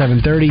is at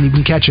 7:30. You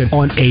can catch it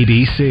on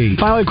ABC.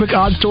 Finally, a quick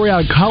odd story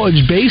out of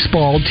college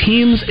baseball.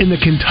 Teams in the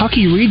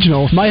Kentucky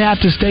Regional might have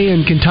to stay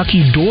in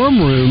Kentucky dorm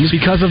rooms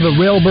because of the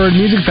Railbird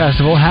Music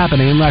Festival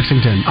happening in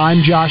Lexington.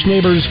 I'm Josh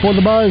Neighbors for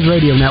the Buzz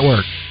Radio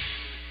Network.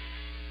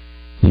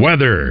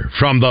 Weather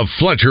from the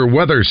Fletcher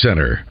Weather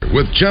Center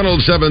with Channel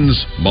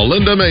 7's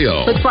Melinda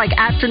Mayo. Looks like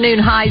afternoon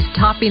highs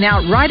topping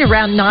out right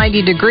around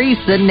 90 degrees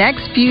the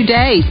next few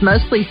days.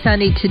 Mostly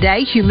sunny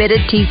today,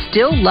 humidity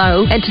still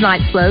low, and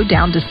tonight's low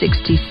down to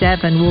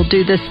 67. We'll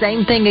do the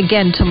same thing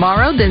again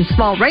tomorrow, then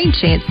small rain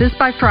chances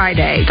by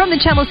Friday. From the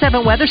Channel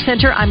 7 Weather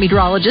Center, I'm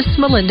meteorologist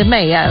Melinda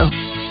Mayo.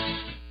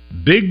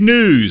 Big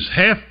news,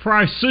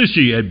 half-price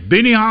sushi at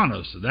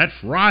Benihana's. That's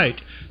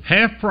right,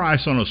 half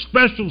price on a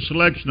special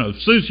selection of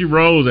sushi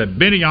rolls at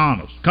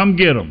Benihana's. Come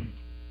get them.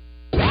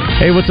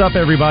 Hey, what's up,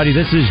 everybody?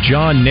 This is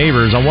John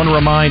Neighbors. I want to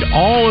remind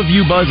all of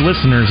you Buzz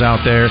listeners out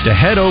there to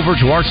head over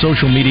to our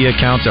social media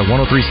accounts at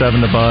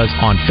 1037 The Buzz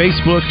on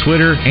Facebook,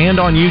 Twitter, and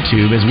on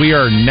YouTube, as we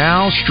are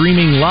now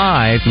streaming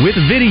live with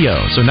video.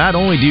 So not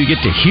only do you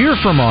get to hear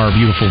from our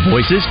beautiful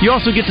voices, you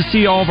also get to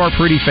see all of our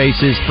pretty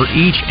faces for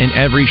each and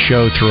every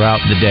show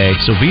throughout the day.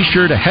 So be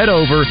sure to head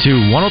over to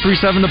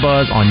 1037 The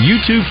Buzz on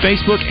YouTube,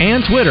 Facebook,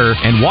 and Twitter,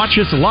 and watch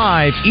us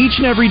live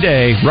each and every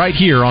day right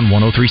here on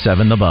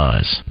 1037 The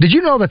Buzz. Did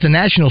you know that the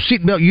national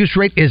seatbelt use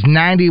rate is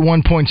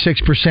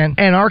 91.6%,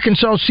 and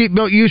Arkansas'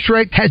 seatbelt use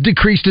rate has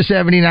decreased to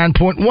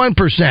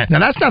 79.1%. Now,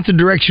 that's not the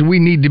direction we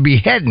need to be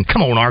heading.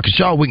 Come on,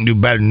 Arkansas, we can do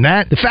better than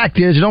that. The fact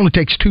is, it only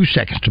takes 2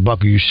 seconds to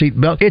buckle your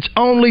seatbelt. It's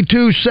only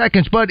 2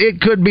 seconds, but it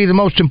could be the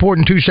most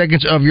important 2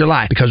 seconds of your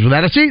life, because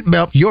without a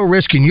seatbelt, you're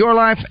risking your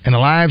life and the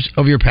lives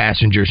of your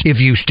passengers. If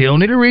you still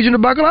need a reason to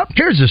buckle up,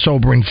 here's a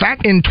sobering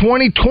fact. In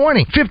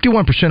 2020,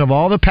 51% of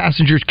all the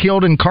passengers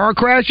killed in car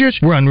crashes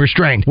were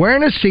unrestrained.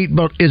 Wearing a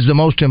seatbelt is the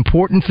most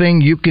important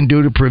thing you can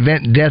do to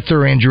prevent death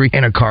or injury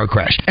in a car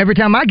crash. Every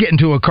time I get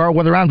into a car,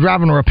 whether I'm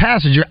driving or a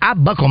passenger, I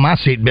buckle my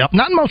seatbelt.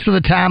 Not most of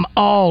the time,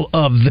 all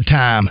of the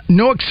time.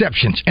 No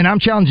exceptions. And I'm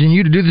challenging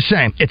you to do the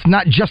same. It's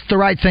not just the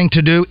right thing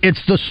to do,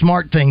 it's the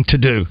smart thing to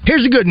do.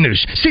 Here's the good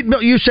news.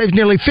 Seatbelt use saves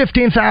nearly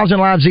 15,000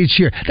 lives each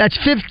year. That's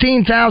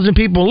 15,000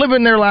 people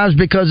living their lives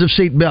because of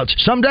seatbelts.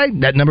 Someday,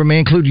 that number may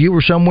include you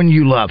or someone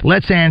you love.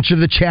 Let's answer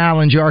the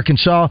challenge,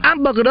 Arkansas.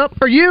 I'm buckled up.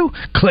 Are you?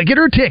 Click it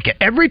or ticket.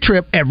 Every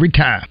trip, every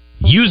time.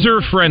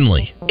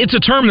 User-friendly. It's a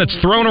term that's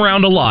thrown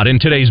around a lot in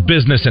today's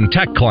business and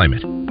tech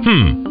climate.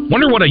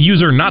 Wonder what a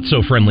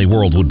user-not-so-friendly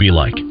world would be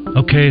like.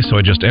 Okay, so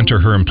I just enter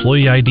her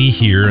employee ID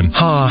here and...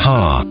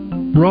 Ha.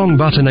 Wrong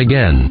button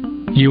again.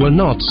 You are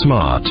not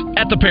smart.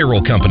 At the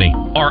Payroll Company,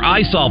 our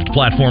iSolved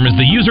platform is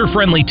the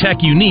user-friendly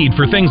tech you need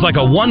for things like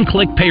a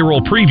one-click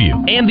payroll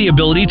preview and the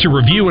ability to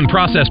review and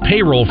process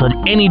payroll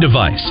from any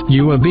device.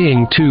 You are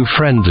being too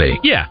friendly.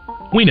 Yeah,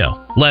 we know.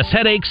 Less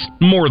headaches,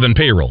 more than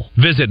payroll.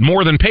 Visit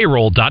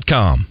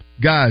morethanpayroll.com.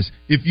 Guys,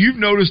 if you've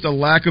noticed a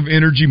lack of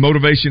energy,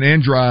 motivation,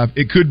 and drive,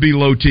 it could be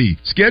low T.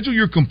 Schedule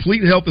your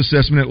complete health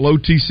assessment at Low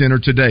T Center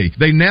today.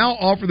 They now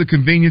offer the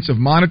convenience of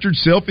monitored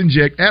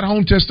self-inject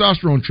at-home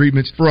testosterone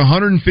treatments for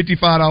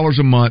 $155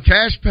 a month,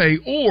 cash pay,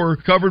 or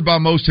covered by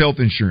most health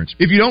insurance.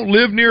 If you don't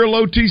live near a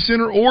Low T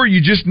Center or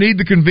you just need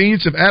the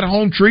convenience of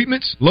at-home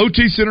treatments, Low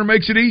T Center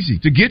makes it easy.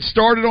 To get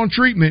started on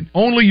treatment,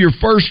 only your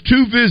first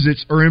 2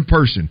 visits are in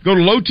person. Go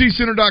to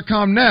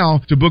lowtcenter.com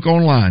now to book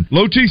online.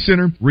 Low T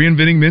Center,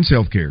 reinventing men's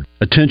healthcare.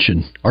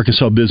 Attention,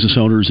 Arkansas business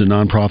owners and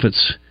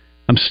nonprofits.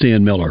 I'm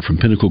Stan Miller from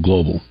Pinnacle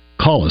Global.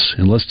 Call us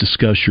and let's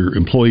discuss your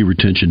employee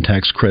retention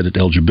tax credit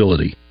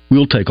eligibility.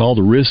 We'll take all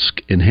the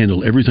risk and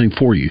handle everything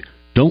for you.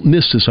 Don't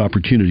miss this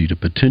opportunity to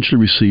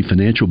potentially receive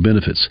financial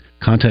benefits.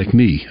 Contact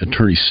me,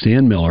 Attorney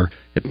Stan Miller,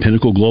 at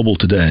Pinnacle Global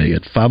today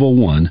at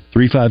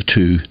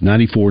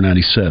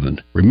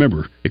 501-352-9497.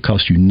 Remember, it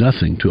costs you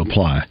nothing to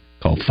apply.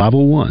 Call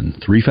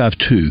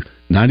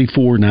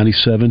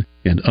 501-352-9497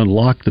 and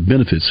unlock the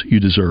benefits you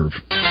deserve.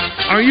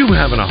 Are you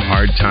having a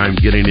hard time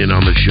getting in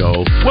on the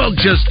show? Well,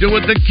 just do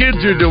what the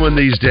kids are doing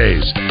these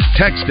days.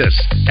 Text us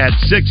at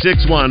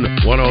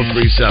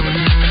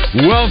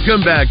 661-1037.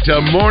 Welcome back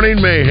to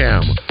Morning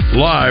Mayhem,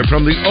 live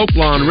from the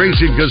Oaklawn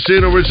Racing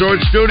Casino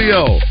Resort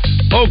Studio.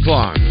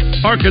 Oaklawn,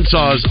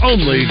 Arkansas's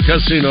only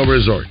casino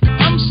resort.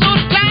 I'm so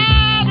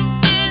tired of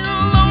being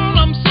alone.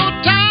 I'm so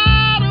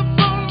tired of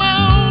being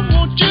alone.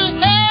 Won't you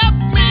help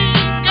me,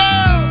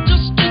 girl,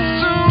 just as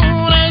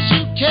soon as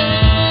you can?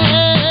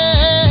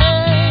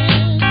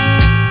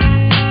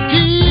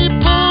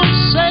 People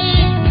say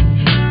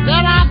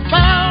that I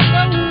found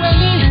a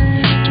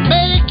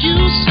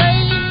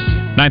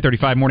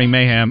 9:35 Morning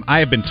Mayhem. I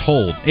have been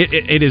told,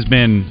 it has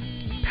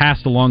been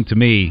passed along to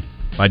me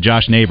by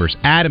Josh Neighbors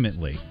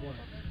adamantly,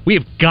 we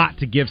have got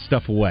to give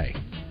stuff away.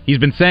 He's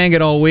been saying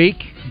it all week.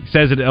 He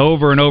says it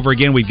over and over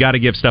again. We've got to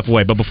give stuff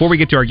away. But before we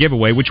get to our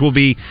giveaway, which will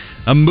be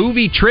a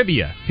movie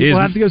trivia. We'll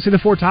have to go see the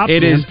Four Tops.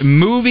 It is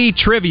movie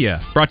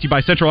trivia, brought to you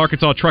by Central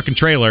Arkansas Truck and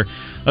Trailer.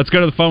 Let's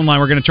go to the phone line.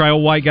 We're going to try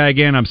old white guy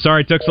again. I'm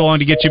sorry it took so long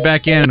to get you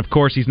back in. And, of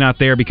course, he's not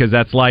there because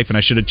that's life, and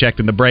I should have checked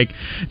in the break.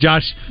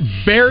 Josh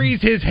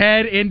buries his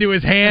head into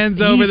his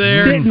hands over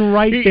there. He's sitting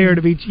right there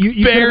to be...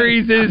 You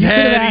buries his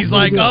head. He's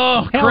like,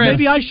 oh, Chris. Hell,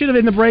 maybe I should have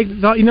in the break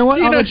thought, you know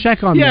what, I'll go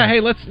check on that.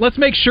 Hey, let's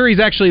make sure he's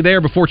actually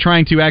there before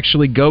trying to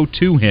actually go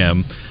to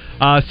him.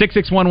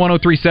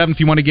 661-1037 if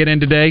you want to get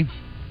in today.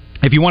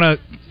 If you want to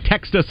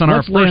text us on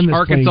our first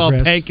Arkansas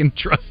Bank and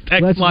Trust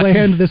text line. Let's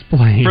land this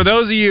plane. For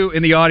those of you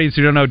in the audience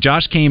who don't know,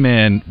 Josh came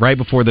in right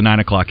before the 9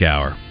 o'clock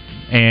hour,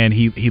 and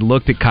he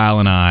looked at Kyle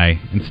and I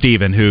and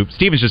Steven, who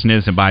Steven's just an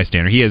innocent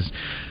bystander. He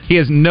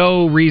has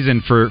no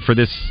reason for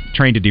this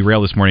train to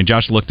derail this morning.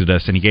 Josh looked at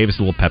us and he gave us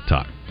a little pep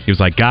talk. He was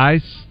like,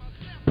 guys,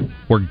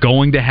 we're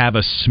going to have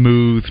a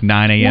smooth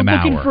 9 a.m. hour.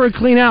 We're looking for a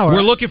clean hour.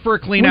 We're looking for a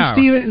clean hour.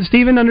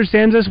 Steven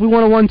understands us. We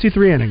want a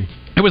 1-2-3 inning.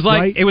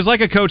 It was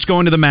like a coach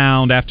going to the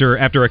mound after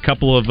a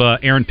couple of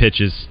errant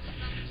pitches,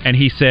 and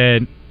he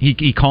said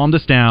he calmed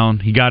us down.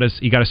 He got us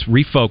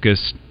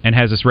refocused and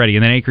has us ready.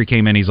 And then Acree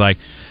came in. He's like,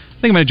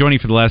 I think I'm going to join you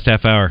for the last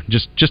half hour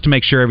just to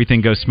make sure everything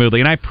goes smoothly.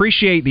 And I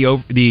appreciate the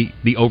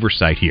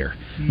oversight here.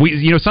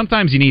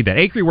 Sometimes you need that.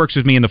 Acree works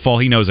with me in the fall.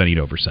 He knows I need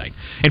oversight.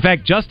 In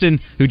fact, Justin,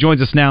 who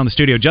joins us now in the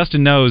studio,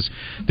 Justin knows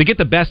to get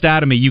the best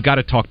out of me, you got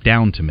to talk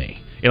down to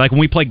me. Like when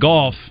we play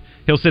golf,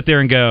 he'll sit there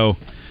and go,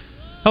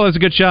 oh, that's a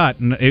good shot,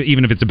 and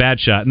even if it's a bad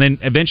shot. And then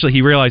eventually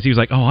he realized, he was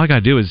like, oh, all I got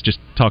to do is just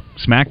talk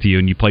smack to you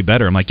and you play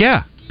better. I'm like,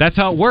 yeah, that's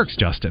how it works,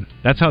 Justin.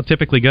 That's how it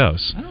typically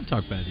goes. I don't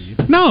talk bad to you.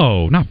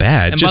 No, not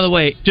bad. And by the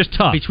way, just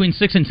tough. Between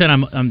 6 and 10,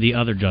 I'm the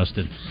other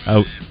Justin.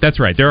 Oh, that's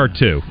right. There are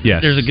two.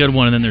 Yes. There's a good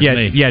one, and then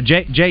there's me. Yeah,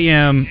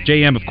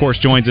 JM, of course,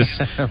 joins us,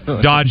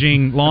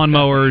 dodging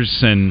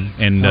lawnmowers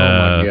and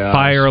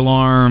fire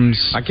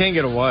alarms. I can't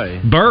get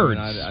away.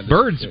 Birds.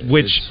 Birds,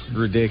 which... It's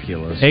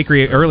ridiculous.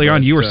 Acree, early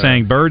on, you were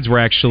saying birds were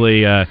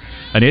actually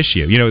an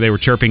issue. They were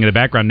chirping in the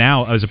background.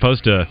 Now, as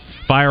opposed to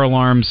fire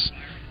alarms,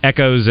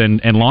 echoes,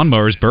 and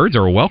lawnmowers, birds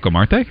are welcome,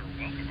 aren't they?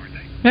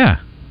 Yeah.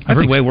 I've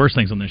heard way worse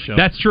things on this show.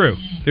 That's true.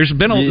 There's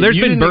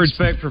been birds.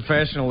 Expect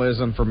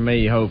professionalism from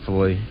me,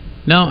 hopefully.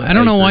 No, I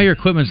don't know why your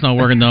equipment's not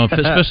working though.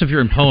 Especially if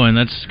you're in Poland,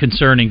 that's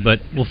concerning. But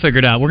we'll figure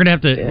it out. We're gonna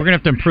have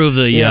to improve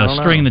the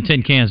string in the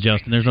tin cans,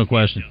 Justin. There's no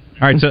question.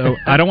 All right, so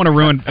I don't want to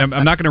ruin. I'm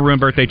not going to ruin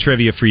birthday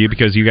trivia for you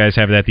because you guys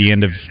have it at the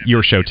end of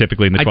your show,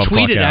 typically in the 12 o'clock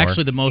hour. I tweeted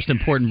actually the most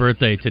important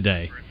birthday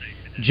today.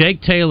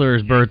 Jake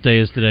Taylor's birthday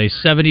is today.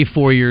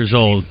 74 years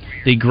old,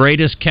 the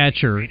greatest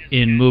catcher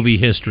in movie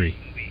history.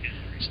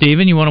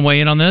 Steven, you want to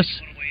weigh in on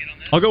this?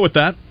 I'll go with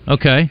that.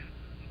 Okay.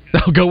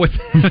 I'll go with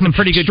that's a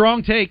pretty good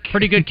strong take.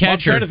 Pretty good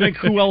catcher. I'm trying to think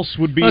who else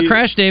would be. Well,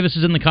 Crash Davis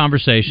is in the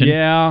conversation.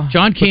 Yeah,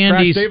 John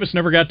Candy's. Crash Davis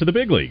never got to the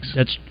big leagues.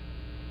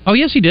 Oh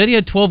yes, he did. He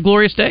had 12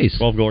 glorious days.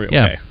 12 glorious.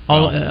 Yeah. Okay.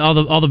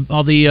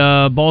 All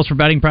the balls for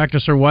batting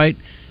practice are white,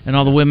 and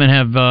all the women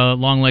have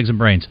long legs and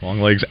brains.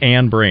 Long legs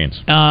and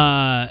brains.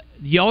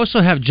 You also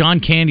have John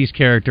Candy's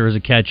character as a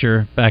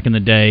catcher back in the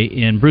day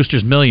in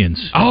Brewster's Millions.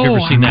 Have Oh, you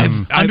ever seen that?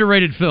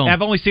 Underrated film.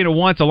 I've only seen it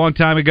once, a long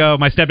time ago.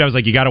 My stepdad was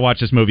like, you got to watch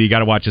this movie,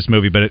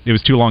 but it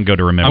was too long ago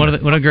to remember.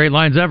 One of the great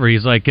lines ever.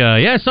 He's like,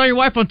 yeah, I saw your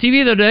wife on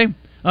TV the other day.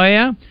 Oh,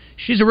 yeah?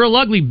 She's a real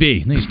ugly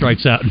bee. And then he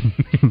strikes out.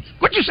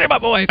 What'd you say, my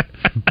boy?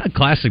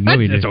 Classic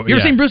movie. You ever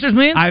seen Brewster's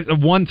Millions?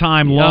 One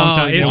time, long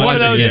time. It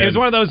was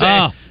one of those.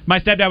 My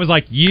stepdad was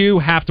like, you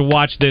have to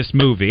watch this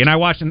movie. And I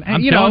watched it.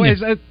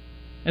 And,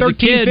 as a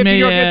kid,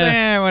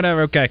 15-year-old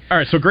whatever, okay. All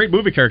right, so great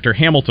movie character,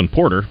 Hamilton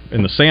Porter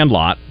in The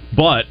Sandlot,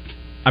 but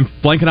I'm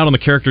blanking out on the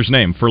character's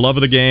name. For Love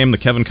of the Game, the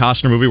Kevin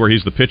Costner movie where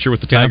he's the pitcher with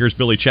the Tigers,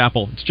 Billy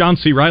Chappell. It's John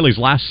C. Reilly's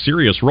last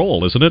serious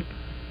role, isn't it?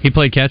 He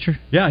played catcher?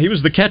 Yeah, he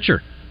was the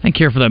catcher. I didn't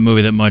care for that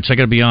movie that much, I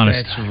got to be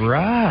honest. That's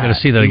right. I got to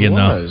see that again,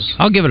 though.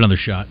 I'll give it another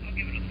shot.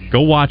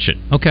 Go watch it.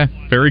 Okay.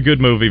 Very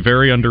good movie,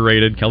 very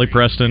underrated. Kelly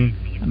Preston.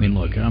 I mean,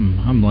 look,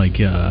 I'm like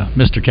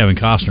Mr. Kevin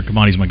Costner. Come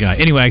on, he's my guy.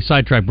 Anyway, I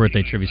sidetracked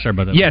birthday trivia. Sorry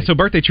about that. Yeah, so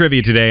birthday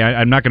trivia today.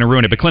 I'm not going to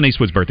ruin it, but Clint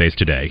Eastwood's birthday is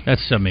today.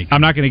 That's me.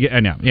 I'm not going to get.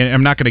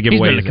 I'm not going to give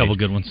He's away. He's been a couple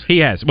good ones. He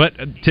has. But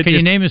can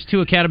you name his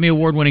 2 Academy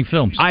Award-winning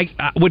films? I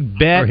would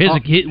bet or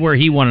where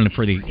he won it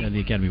for the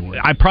Academy Award.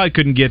 I probably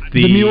couldn't get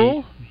the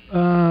Mule.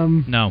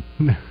 No.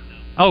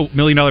 Oh, $1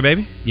 Million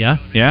Baby? Yeah.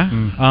 Yeah?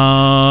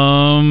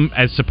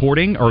 As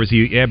supporting? Or was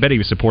he... Yeah, I bet he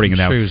was supporting in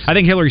that one. I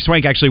think Hilary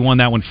Swank actually won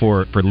that one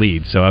for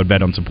lead, so I would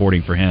bet on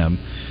supporting for him.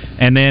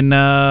 And then...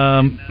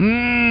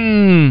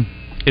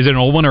 is it an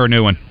old one or a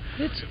new one?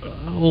 It's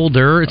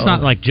older. It's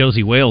not like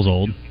Josie Wales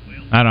old.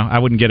 I don't know. I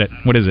wouldn't get it.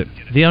 What is it?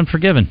 The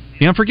Unforgiven.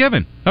 The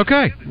Unforgiven.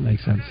 Okay.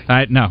 Makes sense.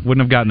 No,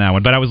 wouldn't have gotten that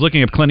one. But I was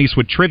looking at Clint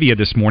Eastwood trivia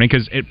this morning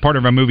because part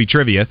of our movie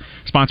trivia,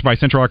 sponsored by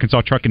Central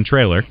Arkansas Truck and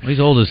Trailer. Well, he's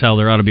old as hell.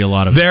 There ought to be a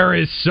lot of it. There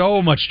is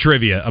so much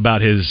trivia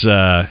about his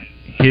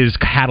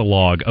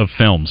catalog of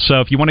films. So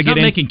if you want to He's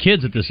get not making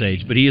kids at this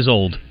age, but he is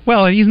old.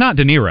 Well, he's not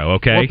De Niro,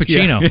 okay? Or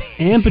Pacino. Yeah.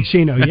 And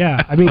Pacino,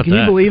 yeah. I mean, can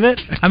you believe it?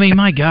 I mean,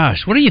 my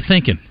gosh, what are you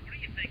thinking?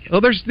 Well,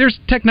 there's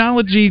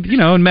technology,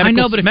 and medical, I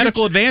know, but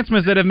medical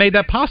advancements that have made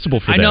that possible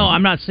for them. I know,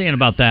 I'm not saying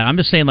about that. I'm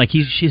just saying, like,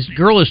 his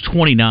girl is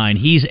 29.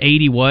 He's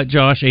 80 what,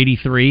 Josh?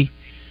 83?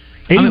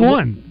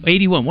 81.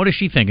 81. What is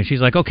she thinking? She's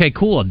like, okay,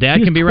 cool.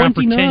 Dad can be around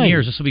for 10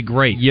 years. This will be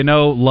great.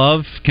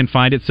 Love can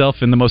find itself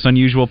in the most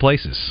unusual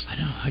places. I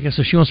know. I guess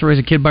if she wants to raise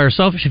a kid by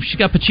herself, if she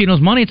got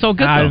Pacino's money, it's all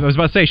good, I though. was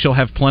about to say, she'll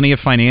have plenty of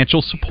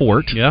financial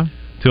support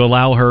to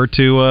allow her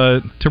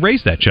to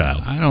raise that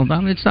child.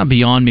 It's not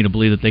beyond me to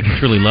believe that they can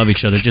truly love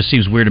each other. It just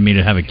seems weird to me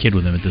to have a kid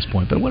with him at this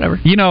point, but whatever.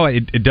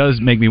 It does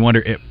make me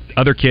wonder if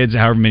other kids,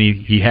 however many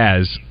he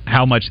has,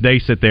 how much they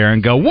sit there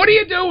and go, "What are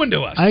you doing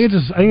to us? I think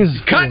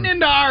it's cutting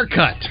into our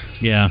cut."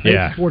 Yeah.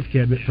 It's fourth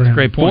kid for him.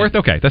 Great point. Fourth?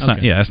 Okay, that's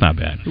not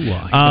bad.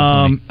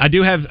 I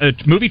do have a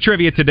movie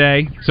trivia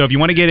today, so if you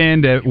want to get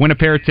in to win a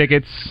pair of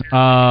tickets,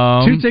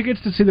 2 tickets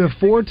to see the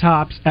Four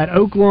Tops at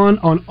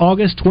Oaklawn on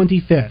August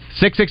 25th.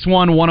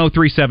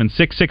 661-1037.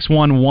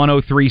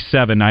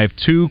 661-1037. I have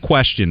 2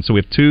 questions, so we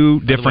have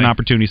 2 different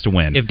opportunities to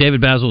win. If David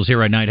Basil was here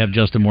right now, I'd have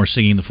Justin Moore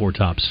singing the Four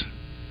Tops.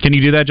 Can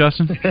you do that,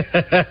 Justin?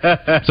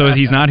 So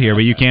he's not here,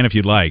 but you can if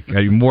you'd like.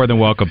 You're more than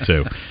welcome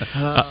to.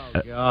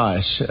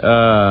 Gosh.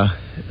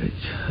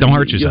 Don't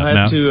hurt yourself. You'll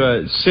have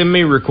to send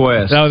me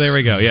requests. Oh, there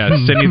we go. Yeah,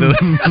 send me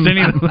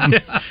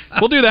the.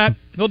 We'll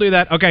do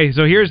that. Okay,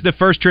 so here's the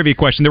first trivia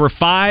question. There were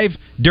 5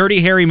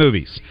 Dirty Harry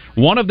movies.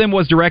 One of them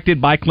was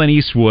directed by Clint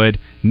Eastwood.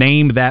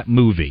 Name that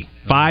movie.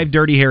 5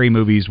 Dirty Harry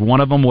movies.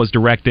 One of them was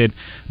directed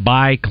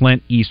by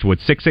Clint Eastwood.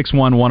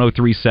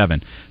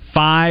 661-1037.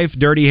 5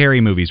 Dirty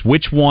Harry movies.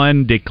 Which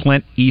one did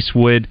Clint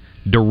Eastwood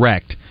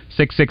direct?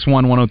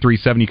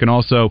 661-1037. You can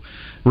also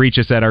reach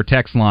us at our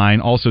text line,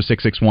 also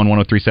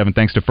 661-1037.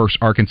 Thanks to First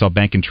Arkansas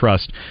Bank and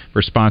Trust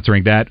for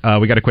sponsoring that.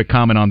 We got a quick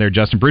comment on there,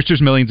 Justin. Brewster's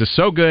Millions is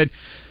so good.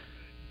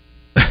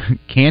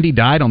 Candy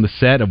died on the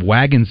set of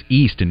Wagons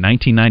East in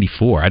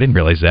 1994. I didn't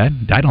realize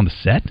that. Died on the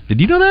set? Did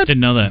you know that?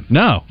 Didn't know that.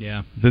 No.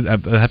 Yeah. I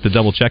have to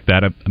double check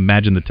that. I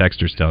imagine the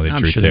texter's telling the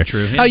I'm truth sure there. they're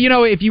true. Yeah.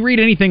 If you read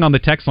anything on the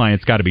text line,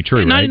 it's got to be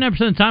true, right? 99%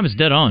 of the time, it's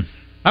dead on.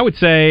 I would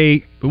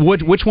say,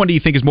 which one do you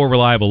think is more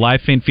reliable,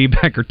 live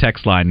feedback or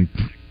text line?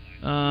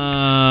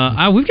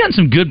 We've gotten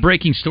some good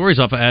breaking stories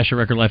off of Asher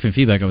Record Life and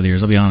Feedback over the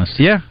years, I'll be honest.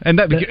 Yeah, and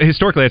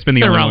historically that's been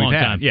the only one we've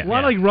had. Yeah. A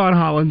lot of like Ron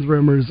Holland's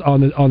rumors on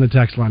the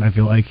text line, I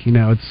feel like.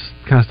 It's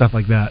kind of stuff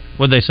like that.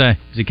 What'd they say?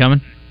 Is he coming?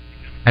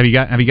 Have you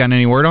gotten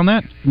any word on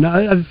that? No,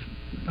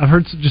 I've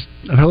heard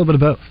a little bit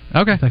of both.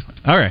 Okay.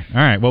 All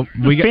right. Well,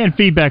 we got fan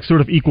feedback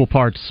sort of equal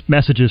parts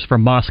messages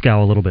from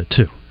Moscow a little bit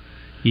too.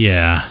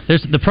 Yeah,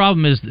 the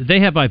problem is they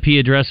have IP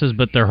addresses,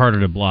 but they're harder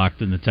to block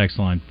than the text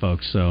line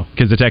folks. So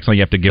because the text line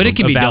you have to give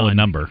a valid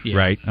number, yeah.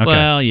 right? Okay.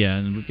 Well, yeah,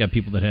 and we've got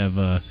people that have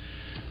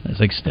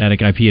it's like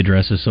static IP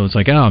addresses. So it's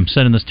like, I'm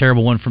sending this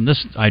terrible one from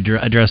this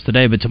address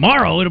today, but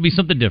tomorrow it'll be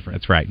something different.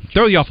 That's right.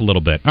 Throw you off a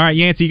little bit. All right,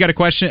 Yancey, you got a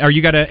question, or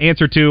you got an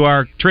answer to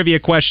our trivia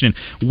question?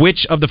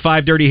 Which of the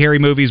 5 Dirty Harry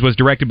movies was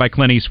directed by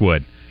Clint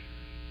Eastwood?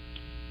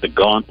 The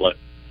Gauntlet.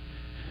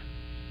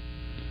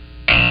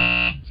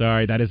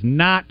 Sorry, that is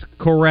not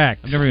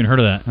correct. I've never even heard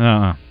of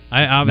that.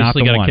 I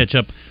obviously got to catch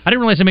up. I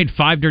didn't realize they made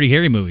 5 Dirty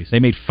Harry movies. They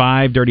made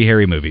 5 Dirty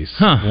Harry movies.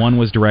 Huh. One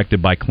was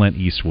directed by Clint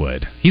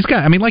Eastwood. He's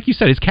got, like you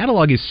said, his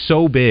catalog is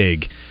so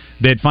big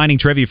that finding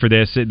trivia for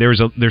this,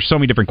 there's so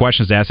many different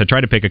questions to ask. I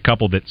tried to pick a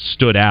couple that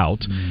stood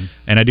out,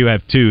 and I do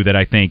have 2 that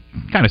I think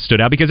kind of stood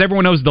out because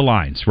everyone knows the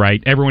lines,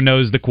 right? Everyone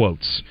knows the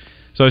quotes.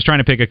 So I was trying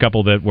to pick a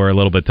couple that were a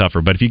little bit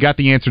tougher. But if you got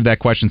the answer to that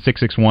question,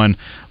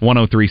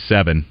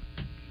 661-1037.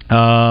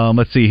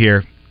 Let's see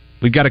here.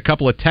 We've got a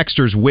couple of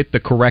texters with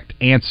the correct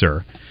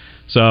answer.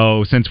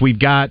 So since we've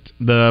got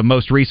the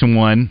most recent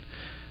one,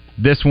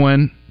 this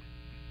one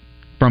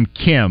from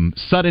Kim,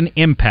 Sudden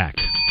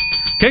Impact.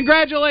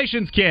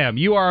 Congratulations, Kim.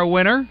 You are a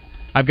winner.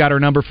 I've got her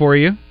number for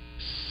you.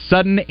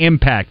 Sudden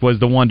Impact was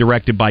the one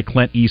directed by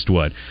Clint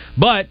Eastwood.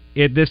 But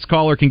if this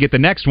caller can get the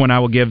next one, I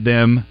will give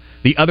them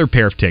the other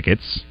pair of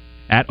tickets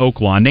at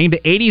Oaklawn. Name the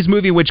 80s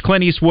movie which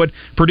Clint Eastwood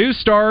produced,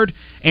 starred,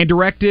 and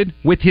directed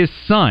with his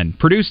son.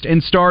 Produced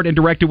and starred and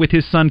directed with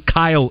his son,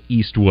 Kyle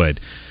Eastwood.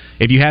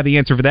 If you have the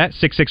answer for that,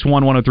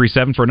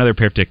 661-1037 for another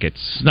pair of tickets.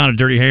 It's not a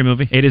Dirty Harry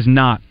movie? It is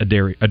not a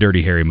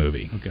Dirty Harry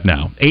movie. Okay.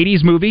 No.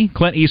 80s movie,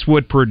 Clint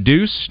Eastwood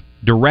produced,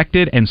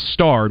 directed, and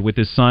starred with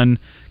his son,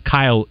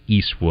 Kyle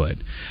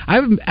Eastwood.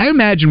 I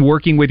imagine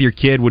working with your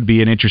kid would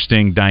be an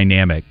interesting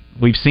dynamic.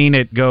 We've seen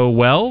it go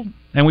well,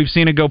 and we've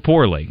seen it go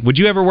poorly. Would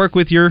you ever work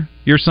with your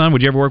son?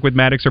 Would you ever work with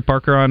Maddox or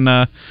Parker on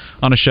a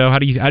show? How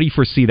do you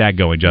foresee that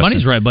going, Justin?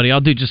 Money's right, buddy.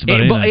 I'll do just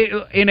about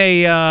anything.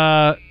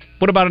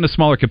 What about in a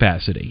smaller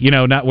capacity?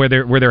 Not where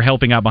they're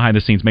helping out behind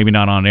the scenes, maybe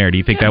not on air. Do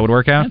you think that would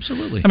work out?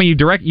 Absolutely. I mean, you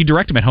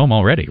direct them at home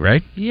already,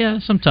 right? Yeah,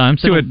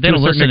 sometimes. They To a don't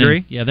certain listen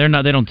degree?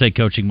 They don't take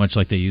coaching much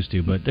like they used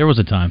to, but there was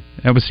a time.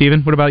 That was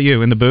Steven. What about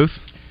you in the booth?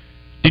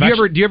 Do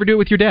you ever do it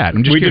with your dad?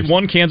 I'm just we curious. did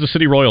one Kansas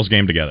City Royals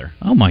game together.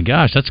 Oh my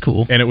gosh, that's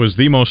cool. And it was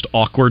the most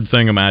awkward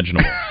thing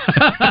imaginable.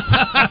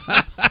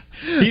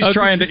 He's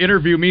trying to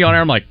interview me on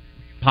air. I'm like,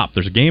 Pop,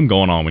 there's a game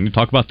going on. We need to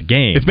talk about the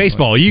game. It's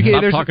baseball.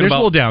 There's a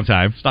little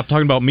downtime. Stop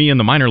talking about me and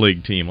the minor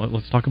league team.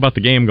 Let's talk about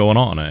the game going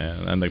on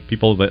and the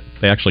people that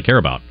they actually care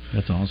about.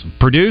 That's awesome.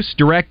 Produced,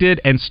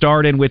 directed, and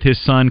starred in with his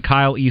son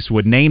Kyle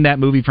Eastwood. Name that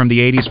movie from the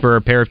 80s for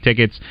a pair of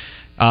tickets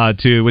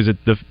to, was it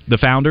the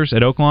Founders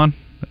at Oaklawn?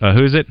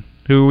 Who is it?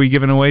 Who are we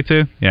giving away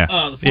to? Yeah.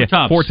 The Four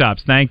Tops. Four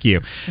Tops. Thank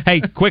you.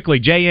 Hey, quickly,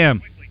 JM,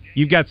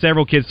 you've got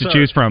several kids to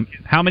choose from.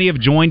 How many have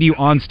joined you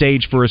on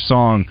stage for a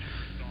song?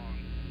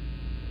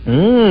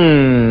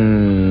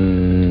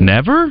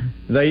 Never?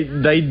 They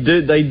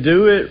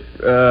do it.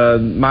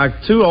 My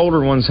two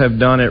older ones have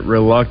done it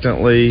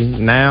reluctantly.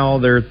 Now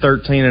they're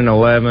 13 and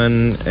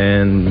 11,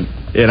 and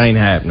it ain't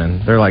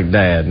happening. They're like,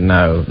 Dad,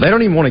 no. They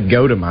don't even want to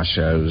go to my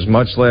shows,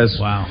 much less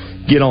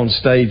get on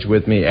stage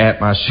with me at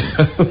my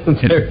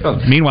show.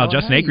 Meanwhile,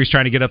 Justin Acre's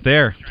trying to get up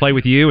there, play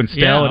with you and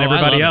Stell and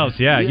everybody else.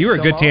 Yeah, you were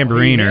a good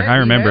tambouriner. I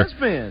remember. He has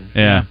been.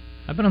 Yeah.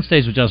 I've been on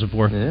stage with Justin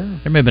before. Yeah.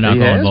 There may have been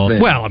alcohol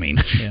involved. Well, I mean,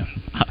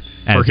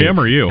 for him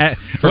or you?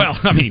 Well,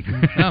 I mean,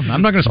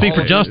 I'm not going to speak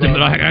for Justin,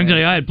 but I can tell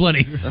you I had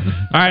plenty. All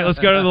right, let's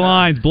go to the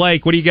lines.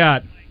 Blake, what do you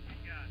got?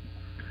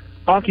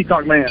 Honky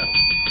Tonk Man.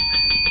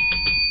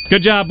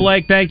 Good job,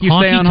 Blake. Thank you.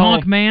 Honky Stay on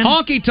Tonk hold. Man?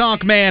 Honky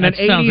Tonk Man. That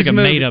an sounds 80s like a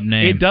movie. made-up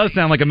name. It does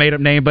sound like a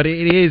made-up name, but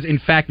it is, in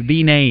fact,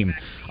 the name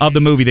of the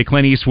movie that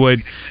Clint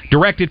Eastwood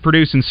directed,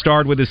 produced, and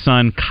starred with his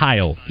son,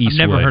 Kyle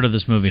Eastwood. I've never heard of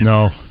this movie.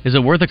 No. Is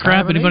it worth a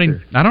crap? Anybody?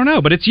 I don't know,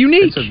 but it's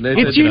unique.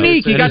 It's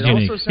unique. It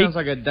also sounds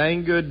like a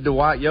dang good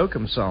Dwight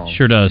Yoakam song.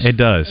 Sure does. It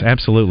does,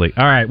 absolutely.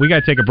 All right, we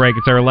got to take a break.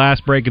 It's our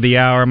last break of the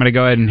hour. I'm going to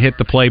go ahead and hit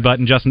the play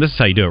button. Justin, this is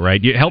how you do it,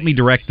 right? You help me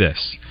direct this.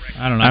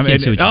 I don't know. I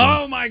can't see what you're doing.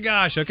 Oh, my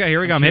gosh. Okay,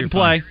 here we go. I'm hitting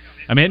play.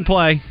 I'm hitting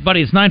play.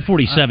 Buddy, it's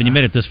 9:47. You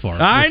made it this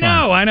far. I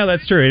know.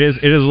 That's true. It is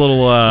a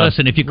little...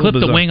 Listen, if you clip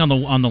the wing on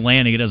the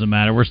landing, it doesn't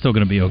matter. We're still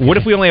going to be okay. What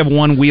if we only have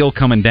one wheel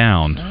coming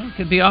down? It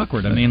could be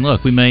awkward. I mean,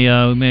 look, we may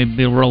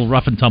be a little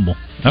rough and tumble.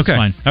 That's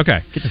fine.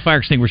 Okay. Get the fire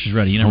extinguishers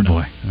ready. You never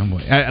know. Oh,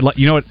 boy.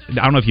 You know what? I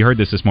don't know if you heard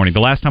this morning.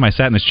 The last time I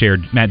sat in this chair,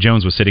 Matt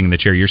Jones was sitting in the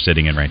chair you're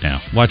sitting in right now.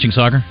 Watching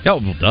soccer?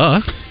 Oh, well,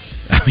 duh.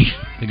 I mean,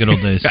 the good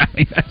old days. I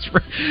mean, that's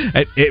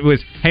right. It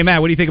was. Hey, Matt,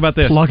 what do you think about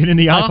this? Plug it in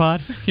the iPod.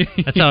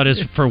 That's how it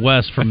is for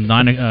Wes from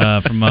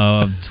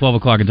 12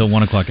 o'clock until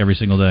 1 o'clock every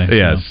single day.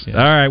 Yes. So,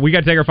 All right, we got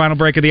to take our final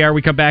break of the hour.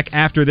 We come back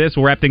after this.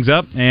 We'll wrap things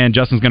up, and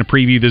Justin's going to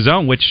preview The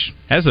Zone, which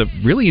has a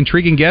really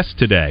intriguing guest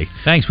today.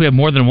 Thanks. We have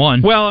more than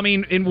one. Well, I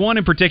mean, in one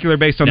in particular,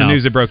 based on the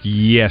news that broke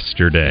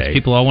yesterday.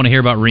 People all want to hear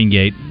about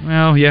Ringate.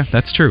 Well, yeah,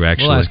 that's true.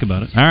 Actually, we'll ask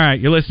about it. All right,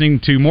 you're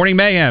listening to Morning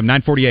Mayhem,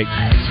 948.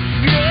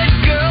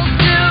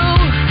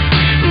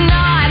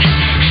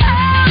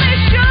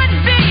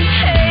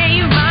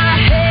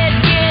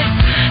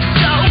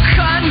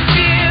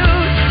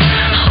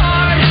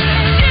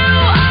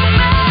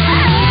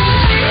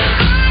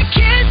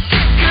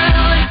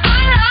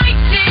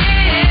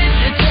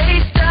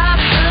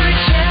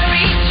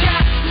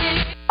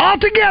 All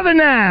together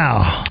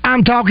now.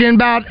 I'm talking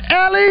about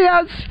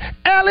Elias.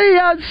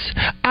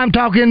 I'm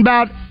talking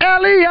about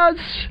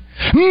Elias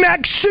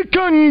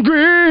Mexican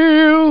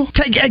Grill.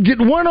 Take exit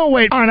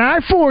 108 on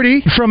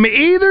I-40 from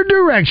either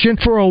direction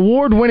for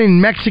award-winning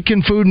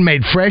Mexican food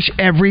made fresh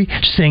every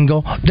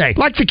single day.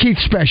 Like the Keith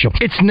Special.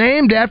 It's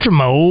named after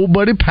my old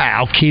buddy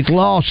pal, Keith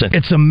Lawson.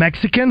 It's a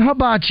Mexican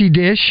hibachi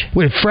dish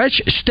with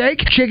fresh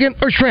steak, chicken,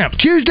 or shrimp.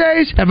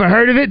 Tuesdays, ever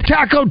heard of it?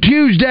 Taco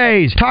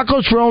Tuesdays.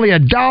 Tacos for only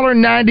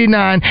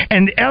 $1.99,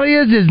 and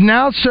Elias is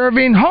now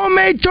serving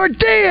homemade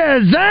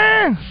tortillas,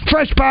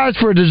 Fresh pies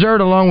for a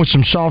dessert along with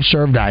some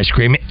soft-served ice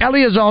cream.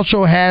 Elias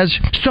also has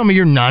some of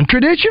your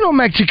non-traditional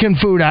Mexican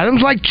food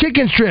items like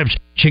chicken strips,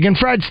 chicken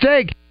fried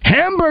steak,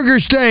 hamburger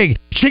steak,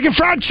 chicken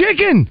fried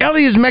chicken.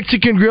 Elias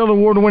Mexican Grill,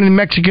 award-winning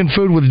Mexican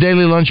food with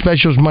daily lunch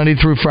specials Monday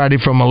through Friday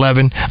from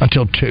 11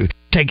 until 2.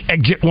 Take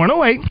exit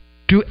 108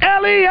 to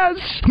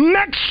Elias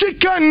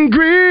Mexican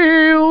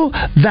Grill.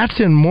 That's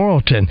in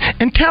Morrilton.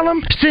 And tell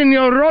them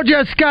Senor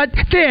Roger Scott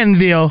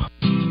Danville.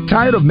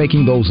 Tired of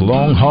making those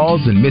long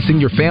hauls and missing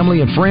your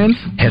family and friends?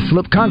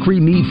 Heslip Concrete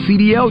needs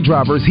CDL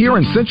drivers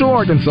here in Central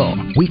Arkansas.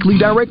 Weekly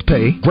direct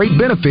pay, great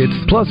benefits,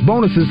 plus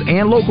bonuses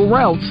and local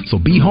routes. So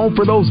be home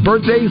for those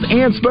birthdays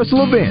and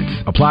special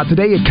events. Apply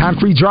today at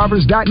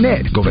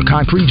concretedrivers.net. Go to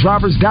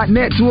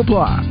concretedrivers.net to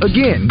apply.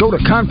 Again, go to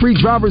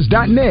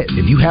concretedrivers.net.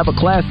 If you have a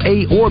Class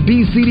A or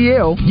B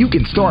CDL, you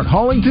can start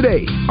hauling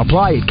today.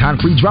 Apply at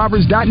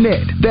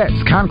concretedrivers.net.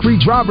 That's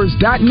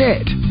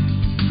concretedrivers.net.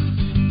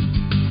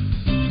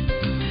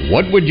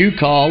 What would you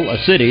call a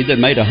city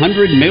that made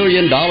 $100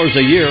 million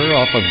a year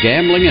off of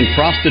gambling and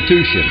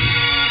prostitution?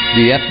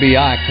 The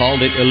FBI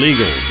called it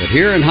illegal, but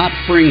here in Hot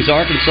Springs,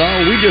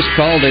 Arkansas, we just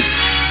called it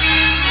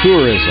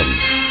tourism.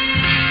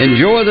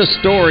 Enjoy the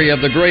story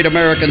of the great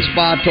American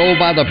spa told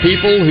by the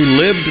people who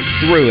lived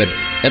through it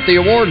at the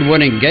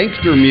award-winning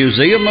Gangster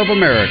Museum of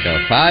America,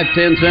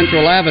 510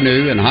 Central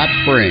Avenue in Hot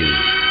Springs.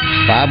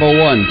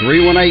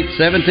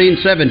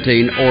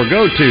 501-318-1717 or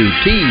go to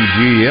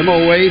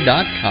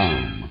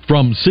tgmoa.com.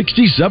 From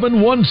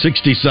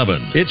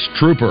 67-167, it's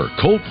Trooper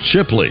Colt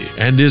Shipley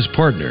and his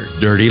partner,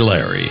 Dirty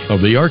Larry,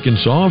 of the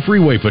Arkansas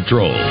Freeway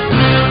Patrol.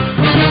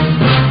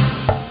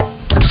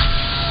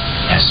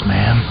 Yes,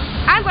 ma'am.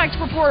 I'd like to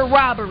report a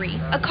robbery.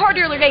 A car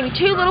dealer gave me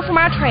too little for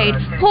my trade,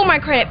 pulled my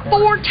credit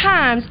 4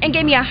 times, and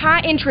gave me a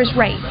high interest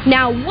rate.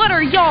 Now, what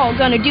are y'all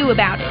gonna do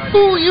about it?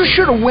 Ooh, you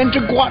should have went to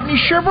Gwatney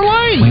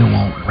Chevrolet. We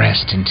won't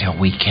rest until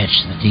we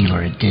catch the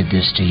dealer that did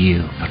this to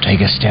you. Now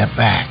take a step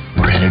back.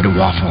 We're headed to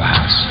Waffle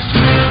House.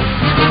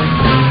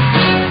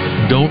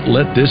 Don't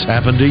let this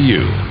happen to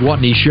you.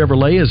 Gwatney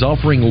Chevrolet is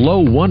offering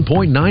low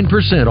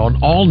 1.9% on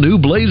all new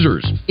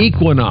Blazers,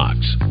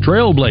 Equinox,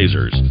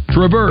 Trailblazers,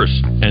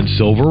 Traverse, and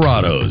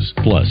Silverados.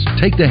 Plus,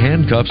 take the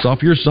handcuffs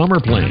off your summer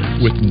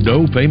plans with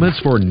no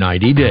payments for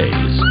 90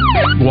 days.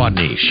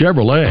 Gwatney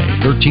Chevrolet,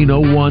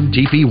 1301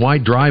 TP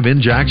White Drive in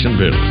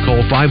Jacksonville.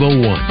 Call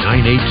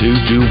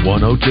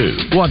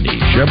 501-982-2102.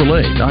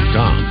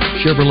 GwatneyChevrolet.com.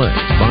 Chevrolet,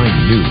 find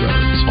new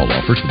roads. All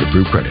offers with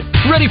approved credit.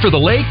 Ready for the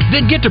lake?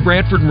 Then get to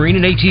Bradford Marine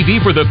and ATV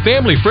for the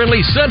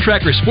family-friendly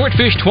Suntracker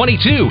Sportfish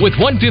 22 with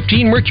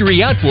 115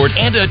 Mercury outboard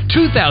and a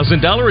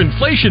 $2,000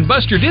 inflation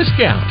buster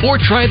discount. Or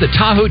try the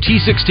Tahoe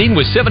T16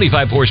 with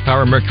 75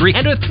 horsepower Mercury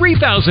and a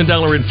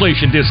 $3,000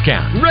 inflation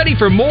discount. Ready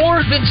for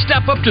more? Then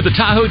step up to the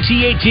Tahoe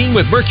T18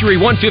 with Mercury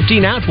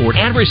 115 outboard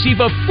and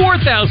receive a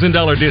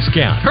 $4,000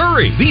 discount.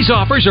 Hurry! These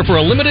offers are for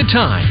a limited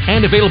time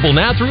and available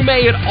now through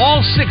May at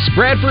all 6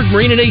 Bradford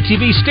Marine and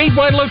ATV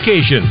statewide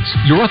locations.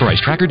 Your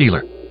authorized tracker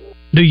dealer.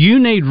 Do you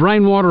need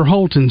Rainwater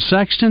Holt and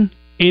Sexton?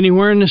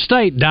 Anywhere in the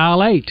state, dial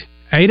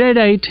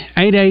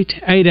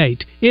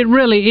 888-8888. It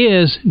really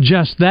is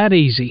just that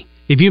easy.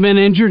 If you've been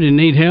injured and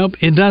need help,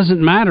 it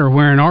doesn't matter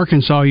where in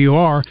Arkansas you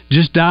are.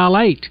 Just dial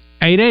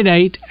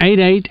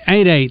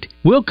 888-8888.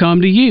 We'll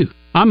come to you.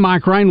 I'm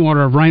Mike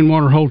Rainwater of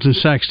Rainwater Holt and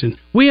Sexton.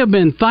 We have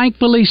been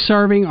thankfully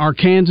serving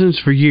Arkansans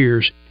for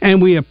years,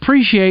 and we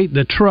appreciate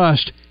the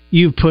trust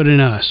you've put in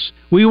us.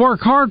 We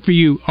work hard for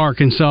you,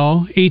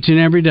 Arkansas, each and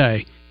every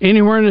day.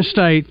 Anywhere in the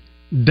state,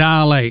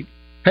 dial 8.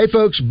 Hey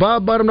folks,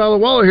 Bob Bottom Dollar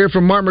Waller here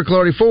from Mark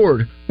McClarty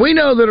Ford. We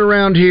know that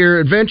around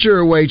here, adventure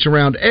awaits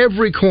around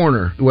every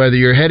corner. Whether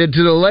you're headed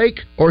to the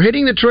lake or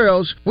hitting the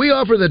trails, we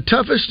offer the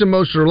toughest and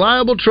most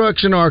reliable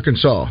trucks in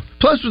Arkansas.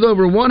 Plus, with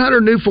over 100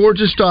 new Fords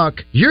in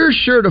stock, you're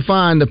sure to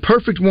find the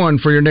perfect one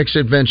for your next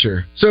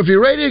adventure. So if you're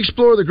ready to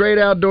explore the great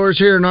outdoors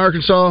here in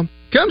Arkansas,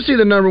 come see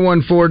the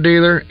 #1 Ford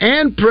dealer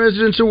and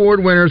President's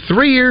Award winner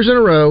 3 years in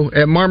a row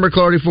at Mark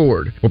McClarty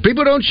Ford. Where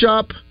people don't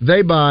shop,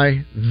 they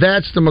buy.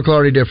 That's the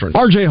McClarty difference.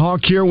 RJ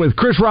Hawk here with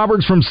Chris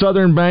Roberts from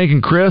Southern Bank.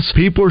 And Chris,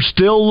 people are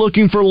still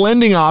looking for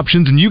lending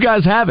options, and you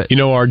guys have it. You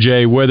know,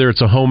 RJ, whether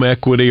it's a home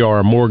equity or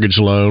a mortgage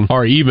loan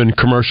or even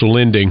commercial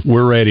lending,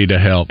 we're ready to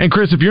help. And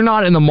Chris, if you're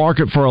not in the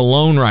market for a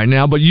loan right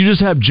now, but you just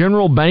have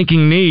general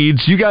banking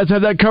needs, you guys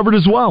have that covered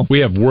as well. We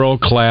have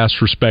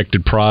world-class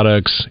respected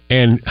products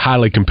and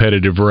highly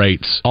competitive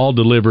rates, all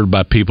delivered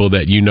by people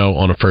that you know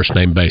on a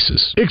first-name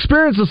basis.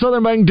 Experience the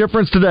Southern Bank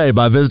difference today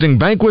by visiting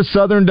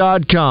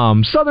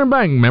bankwithsouthern.com. Southern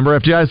Bank, member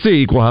FDIC,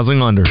 equal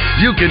housing lender.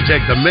 You can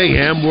take the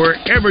Mayhem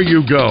wherever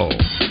you go.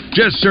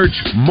 Just search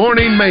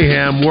Morning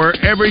Mayhem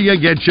wherever you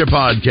get your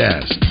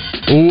podcast.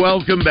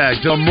 Welcome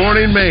back to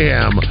Morning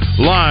Mayhem,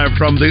 live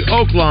from the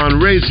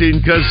Oaklawn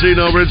Racing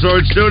Casino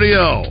Resort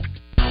Studio.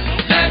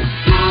 Let's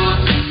go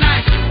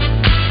tonight.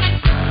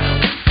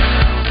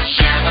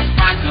 Share the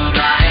sparkle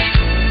ride.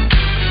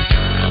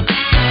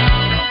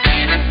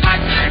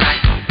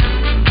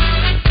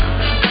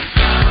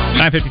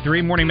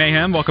 9:53, Morning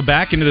Mayhem. Welcome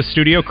back into the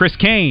studio. Chris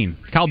Kane,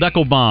 Kyle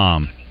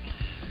Deckelbaum,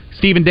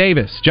 Stephen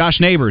Davis, Josh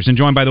Neighbors, and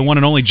joined by the one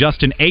and only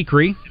Justin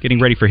Acree, getting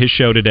ready for his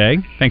show today.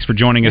 Thanks for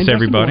joining us,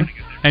 everybody.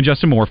 And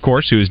Justin Moore, of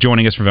course, who is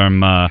joining us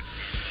from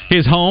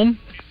his home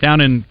down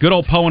in good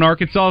old Poen,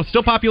 Arkansas.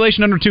 Still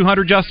population under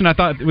 200, Justin? I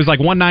thought it was like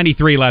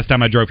 193 last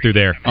time I drove through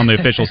there on the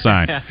official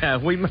sign.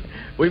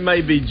 We may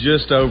be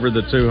just over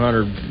the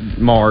 200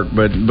 mark,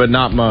 but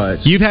not much.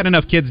 You've had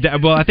enough kids.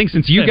 Well, I think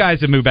since you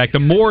guys have moved back, the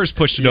Moors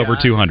pushed it over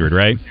 200,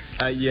 right?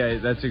 Yeah,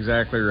 that's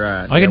exactly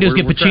right. All I can do is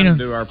get we're trying Pacino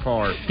to do our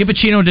part. Get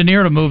Pacino and De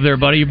Niro to move there,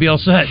 buddy. You'll be all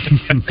set. We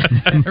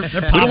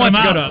don't want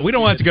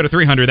it to go to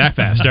 300 that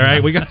fast, all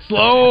right? We got to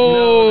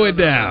slow it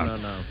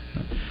down. No.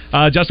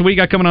 Justin, what you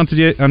got coming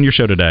on your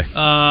show today?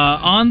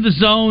 On the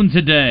zone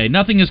today.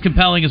 Nothing as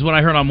compelling as what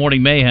I heard on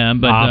Morning Mayhem,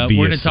 but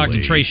we're going to talk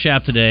to Trey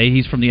Schaff today.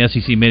 He's from the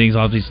SEC meetings,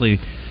 obviously.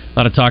 A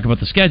lot of talk about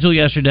the schedule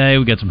yesterday.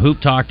 We got some hoop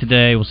talk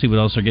today. We'll see what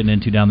else they're getting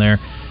into down there.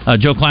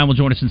 Joe Klein will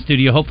join us in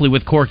studio, hopefully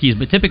with Corky's,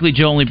 but typically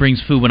Joe only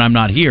brings food when I'm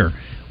not here,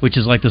 which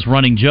is like this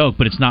running joke,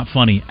 but it's not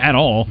funny at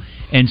all.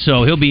 And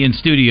so he'll be in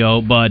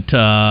studio, but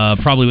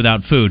probably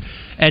without food.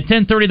 At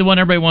 10:30, the one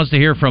everybody wants to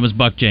hear from is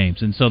Buck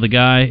James. And so the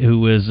guy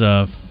who is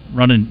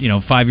running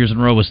 5 years in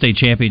a row with state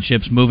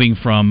championships, moving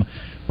from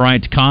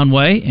Bryant to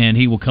Conway, and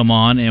he will come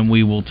on and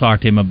we will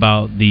talk to him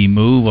about the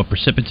move, what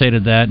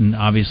precipitated that, and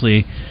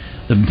obviously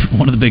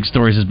one of the big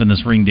stories has been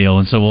this ring deal,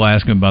 and so we'll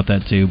ask him about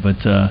that too. But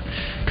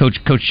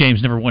Coach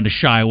James never wanted to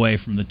shy away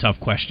from the tough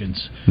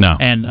questions. No.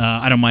 And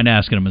I don't mind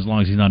asking him as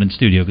long as he's not in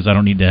studio, because I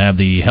don't need to have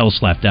the hell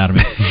slapped out of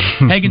me.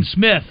 Hagan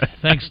Smith,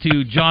 thanks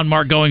to John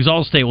Mark Goings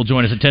Allstate, will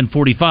join us at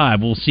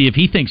 10:45. We'll see if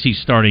he thinks he's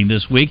starting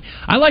this week.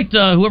 I liked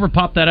whoever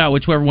popped that out,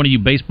 whichever one of you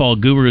baseball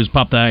gurus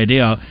popped that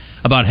idea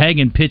about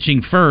Hagan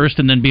pitching first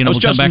and then being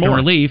able to come back in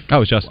relief. That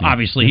was Justin.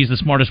 Obviously, he's the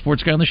smartest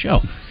sports guy on the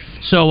show.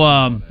 So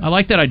I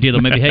like that idea,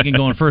 though. Maybe Hagan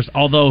going first,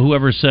 although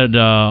whoever said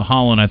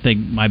Holland, I think,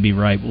 might be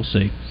right. We'll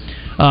see.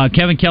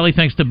 Kevin Kelly,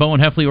 thanks to Bowen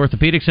Heffley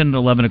Orthopedics, in at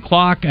 11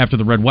 o'clock after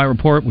the Red White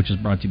Report, which is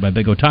brought to you by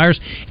Big O Tires.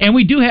 And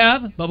we do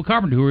have Bubba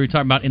Carpenter, who we were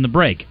talking about in the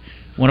break.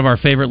 One of our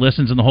favorite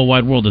listens in the whole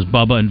wide world is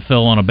Bubba and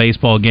Phil on a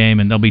baseball game,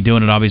 and they'll be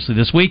doing it, obviously,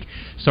 this week,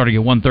 starting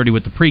at 1:30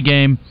 with the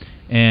pregame.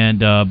 And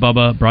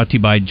Bubba, brought to you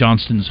by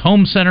Johnston's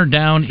Home Center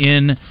down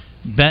in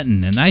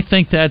Benton. And I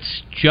think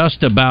that's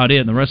just about it.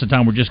 And the rest of the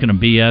time, we're just going to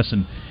BS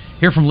and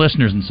hear from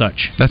listeners and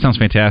such. That sounds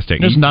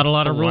fantastic. There's not a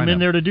lot of room in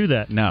there to do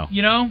that. No.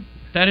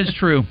 That is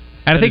true.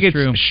 And I think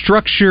it's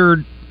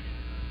structured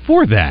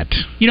for that.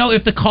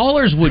 If the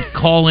callers would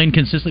call in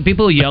consistently,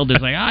 people yelled,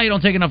 it's like, you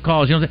don't take enough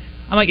calls.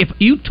 I'm like, if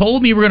you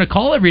told me you were going to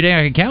call every day,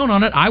 I could count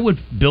on it, I would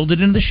build it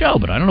into the show,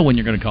 but I don't know when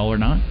you're going to call or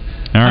not.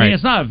 All right. I mean,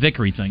 it's not a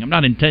victory thing. I'm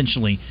not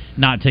intentionally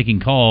not taking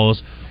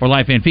calls or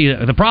live fan feed.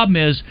 The problem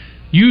is,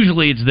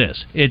 usually it's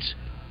this. It's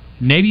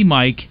Navy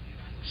Mike,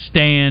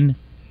 Stan,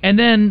 and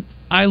then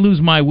I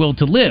lose my will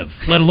to live,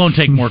 let alone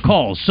take more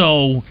calls.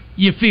 So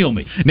you feel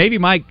me. Navy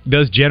Mike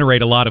does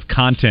generate a lot of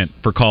content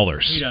for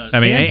callers. He does. I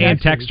mean,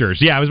 and texters.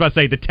 Yeah, I was about to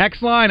say, the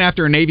text line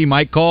after a Navy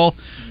Mike call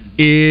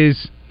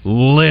is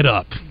lit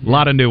up. A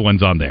lot of new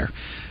ones on there.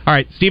 All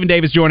right, Stephen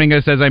Davis joining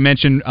us, as I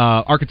mentioned,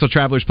 Arkansas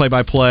Travelers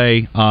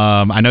play-by-play.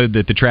 I know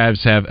that the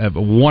Travs have a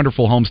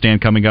wonderful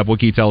homestand coming up. What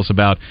can you tell us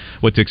about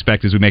what to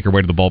expect as we make our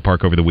way to the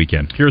ballpark over the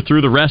weekend? Here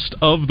through the rest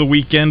of the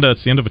weekend.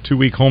 It's the end of a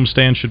 2-week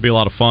homestand. Should be a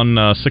lot of fun.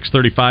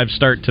 6:35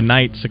 start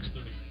tonight.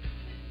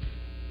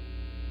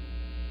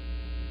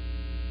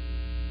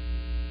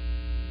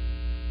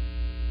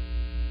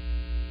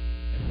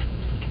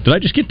 Did I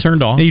just get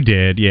turned off? You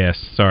did, yes.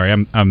 Sorry,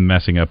 I'm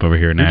messing up over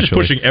here You're naturally.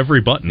 just pushing every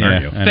button,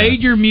 aren't you?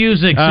 Fade your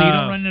music so you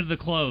don't run into the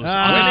close.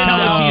 I'm going to tell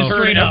it to you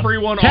straight up.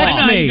 Everyone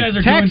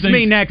Text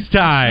me next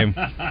time.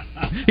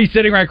 He's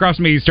sitting right across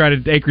from me.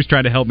 Acre's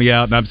trying to help me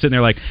out, and I'm sitting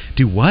there like,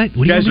 do what?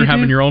 You guys are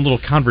having your own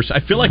little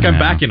conversation. I feel like I'm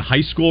back in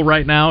high school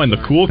right now, and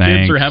the cool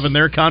kids are having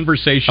their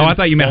conversation. Oh, I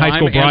thought you meant high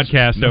school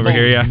broadcast over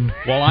here, yeah.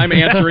 While I'm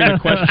answering a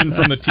question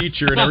from the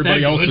teacher, and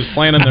everybody else is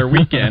planning their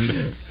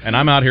weekend, and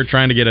I'm out here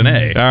trying to get an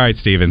A. All right,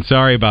 Steven.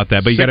 Sorry about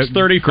that, but you got a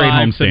great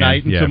homestand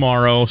tonight and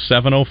tomorrow,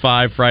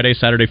 7:05 Friday,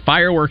 Saturday.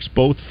 Fireworks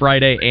both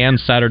Friday and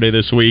Saturday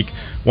this week,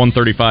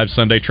 1:35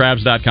 Sunday.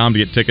 Travs.com to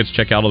get tickets.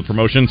 Check out all the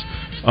promotions.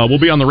 We'll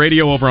be on the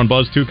radio over on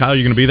Buzz too. Kyle,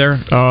 you going to be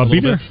there? I'll be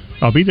there.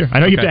 I'll be there.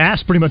 I know you have to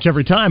ask pretty much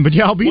every time, but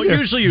yeah, I'll be there.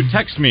 Usually you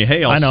text me,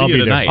 hey, I'll see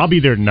you tonight. I'll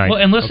be there tonight. Well,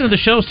 and listen to the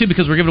shows too,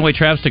 because we're giving away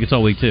Travs tickets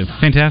all week too.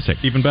 Fantastic.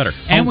 Even better.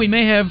 And we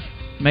may have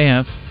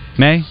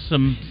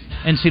some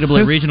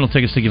NCAA regional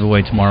tickets to give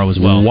away tomorrow as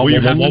well. What? What?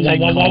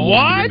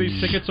 To give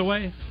these tickets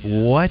away?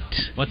 What?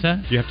 What's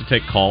that? Do you have to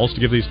take calls to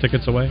give these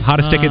tickets away?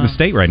 Hottest ticket in the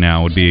state right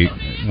now would be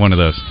one of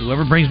those.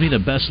 Whoever brings me the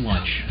best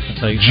lunch. I'll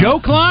tell you. Joe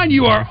Klein,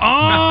 you are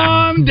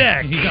on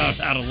deck. He's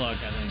out of luck,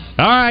 I think.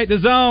 All right, The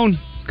Zone.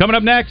 Coming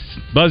up next,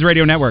 Buzz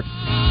Radio Network.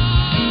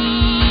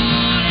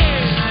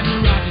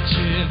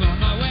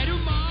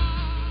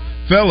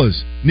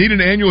 Fellas, need an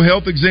annual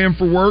health exam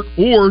for work,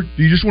 or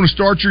do you just want to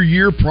start your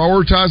year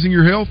prioritizing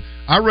your health?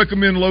 I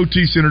recommend Low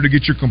T Center to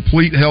get your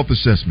complete health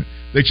assessment.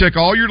 They check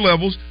all your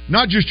levels,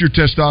 not just your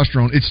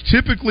testosterone. It's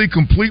typically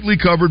completely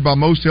covered by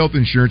most health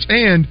insurance,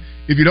 and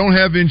if you don't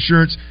have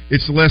insurance,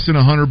 it's less than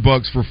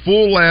 $100 for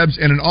full labs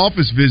and an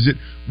office visit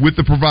with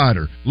the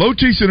provider. Low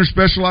T Center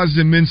specializes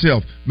in men's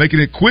health, making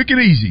it quick and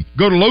easy.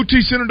 Go to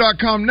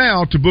lowtcenter.com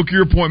now to book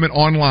your appointment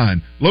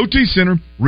online. Low T Center.